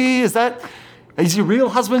comedy? Is your real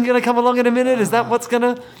husband going to come along in a minute? Is that what's going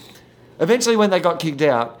to... Eventually, when they got kicked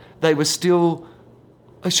out, they were still...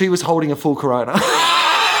 She was holding a full Corona.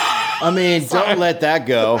 I mean, don't let that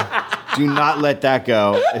go. Do not let that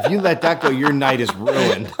go. If you let that go, your night is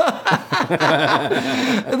ruined. And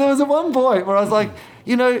there was at one point where I was like,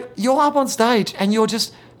 you're up on stage and you're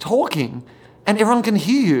just talking and everyone can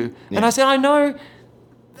hear you. Yeah. And I said, I know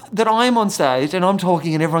that I'm on stage and I'm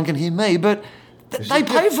talking and everyone can hear me, but they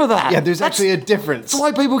pay for that. Yeah, there's actually a difference. That's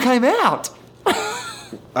why people came out.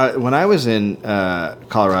 When I was in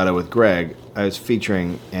Colorado with Greg, I was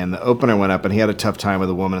featuring, and the opener went up, and he had a tough time with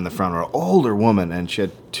a woman in the front row, older woman, and she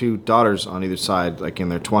had 2 daughters on either side, like in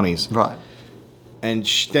their 20s. Right. And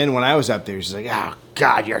then when I was up there, she's like, "Oh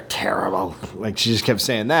God, you're terrible." Like she just kept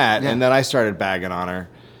saying that, and then I started bagging on her,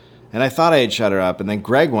 and I thought I had shut her up, and then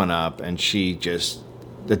Greg went up, and she just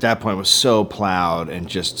at that point was so plowed and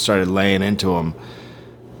just started laying into him,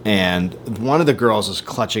 and one of the girls was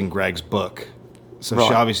clutching Greg's book. So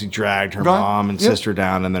she obviously dragged her mom and sister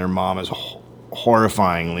down, and then her mom is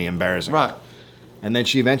horrifyingly embarrassing. Right. And then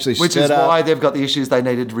she eventually Which stood up. Which is why they've got the issues they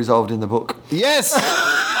needed resolved in the book. Yes!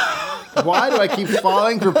 Why do I keep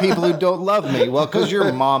falling for people who don't love me? Well, because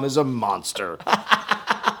your mom is a monster.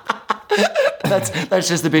 That's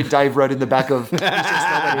just the bit Dave wrote in the back of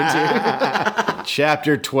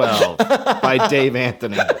Chapter 12 by Dave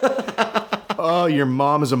Anthony. Oh, your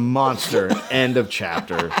mom is a monster. End of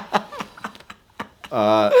chapter.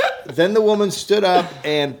 Then the woman stood up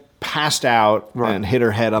and passed out and hit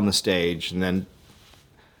her head on the stage. And then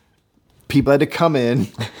people had to come in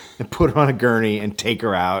and put her on a gurney and take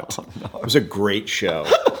her out. Oh, no. It was a great show.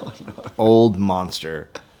 Oh, no. Old monster.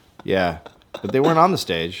 Yeah. But they weren't on the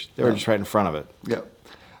stage. They were just right in front of it. Yeah.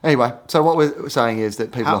 Anyway, so what we're saying is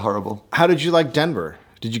that people are horrible. How did you like Denver?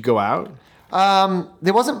 Did you go out?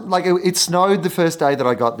 There wasn't, like, it snowed the first day that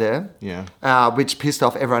I got there. Yeah. Which pissed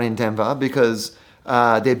off everyone in Denver because...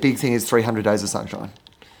 their big thing is 300 days of sunshine.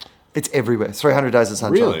 It's everywhere. 300 days of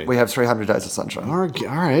sunshine. Really? We have 300 days of sunshine. All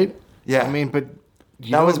right. Yeah. I mean, but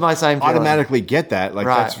that was my same feeling. Automatically get that. Like,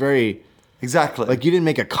 that's very... Exactly. Like, you didn't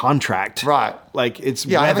make a contract. Right. Like, it's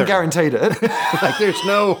weather. I haven't guaranteed it. Like, there's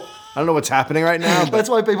no... I don't know what's happening right now. But that's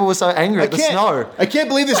why people were so angry at the snow. I can't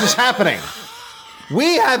believe this is happening.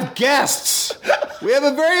 We have guests. We have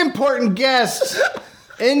a very important guest.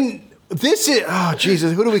 And this is... Oh,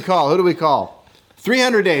 Jesus. Who do we call?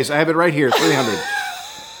 300 days. I have it right here. 300.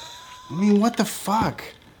 I mean, what the fuck?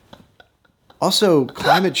 Also,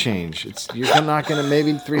 climate change. You're not going to...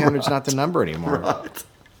 Maybe 300 is not the number anymore. Right.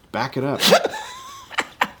 Back it up.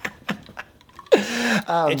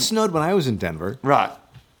 It snowed when I was in Denver. Right.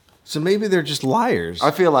 So maybe they're just liars.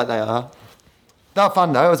 I feel like they are. They were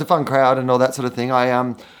fun, though. It was a fun crowd and all that sort of thing.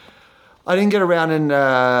 I didn't get around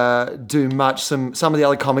and do much. Some of the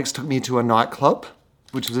other comics took me to a nightclub,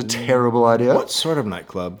 which was a terrible idea. What sort of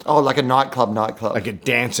nightclub? Oh, like a nightclub. Like a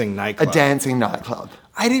dancing nightclub. A dancing nightclub.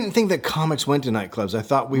 I didn't think that comics went to nightclubs. I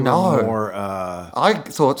thought we were more... I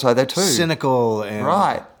thought so there too. Cynical and...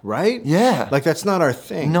 Right. Right? Yeah. Like, that's not our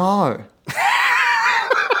thing. No.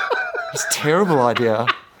 It's a terrible idea.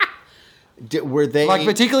 Were they... Like,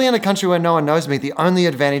 particularly in a country where no one knows me, the only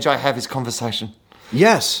advantage I have is conversation.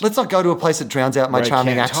 Yes. Let's not go to a place that drowns out my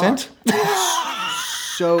charming accent.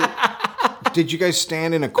 So, did you guys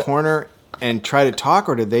stand in a corner and try to talk,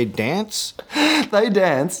 or did they dance? They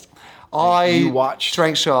danced. You watched?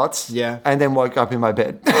 Drank shots. Yeah. And then woke up in my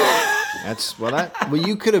bed. Well,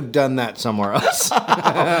 you could have done that somewhere else.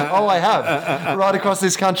 Oh, I have. Right across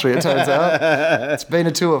this country, it turns out. It's been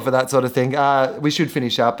a tour for that sort of thing. We should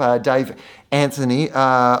finish up. Dave Anthony,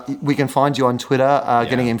 we can find you on Twitter,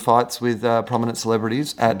 getting in fights with prominent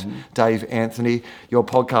celebrities at Dave Anthony. Your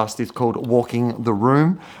podcast is called Walking the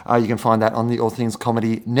Room. You can find that on the All Things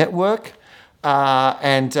Comedy Network.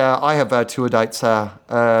 And I have tour dates.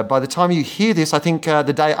 By the time you hear this, I think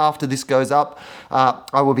the day after this goes up,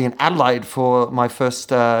 I will be in Adelaide for my first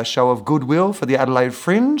show of Goodwill for the Adelaide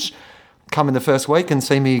Fringe. Come in the first week and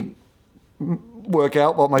see me work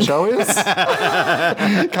out what my show is.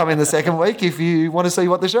 Come in the second week if you want to see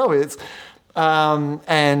what the show is. And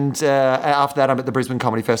after that, I'm at the Brisbane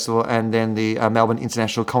Comedy Festival and then the Melbourne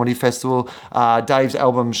International Comedy Festival. Dave's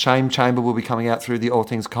album Shame Chamber will be coming out through the All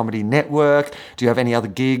Things Comedy Network. Do you have any other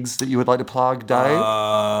gigs that you would like to plug, Dave?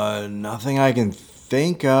 Nothing I can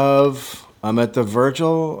think of. I'm at the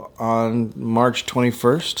Virgil on March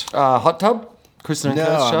 21st. Hot Tub? Kristen and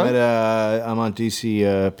Kurt's show? I'm on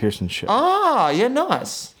DC Pearson's show. Ah, yeah,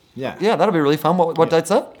 nice. Yeah. Yeah, that'll be really fun. What date's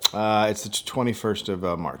that? It's the 21st of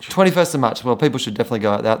March. 21st of March. Well, people should definitely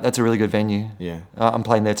go out. That's a really good venue. Yeah. I'm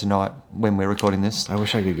playing there tonight when we're recording this. I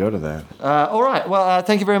wish I could go to that. All right. Well,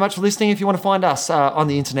 thank you very much for listening. If you want to find us on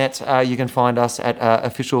the internet, you can find us at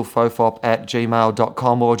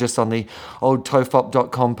officialfofop@gmail.com or just on the old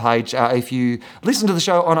tofop.com page. If you listen to the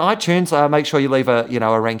show on iTunes, make sure you leave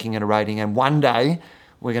a ranking and a rating. And one day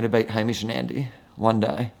we're going to beat Hamish and Andy. One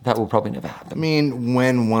day. That will probably never happen. I mean,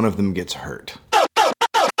 when one of them gets hurt.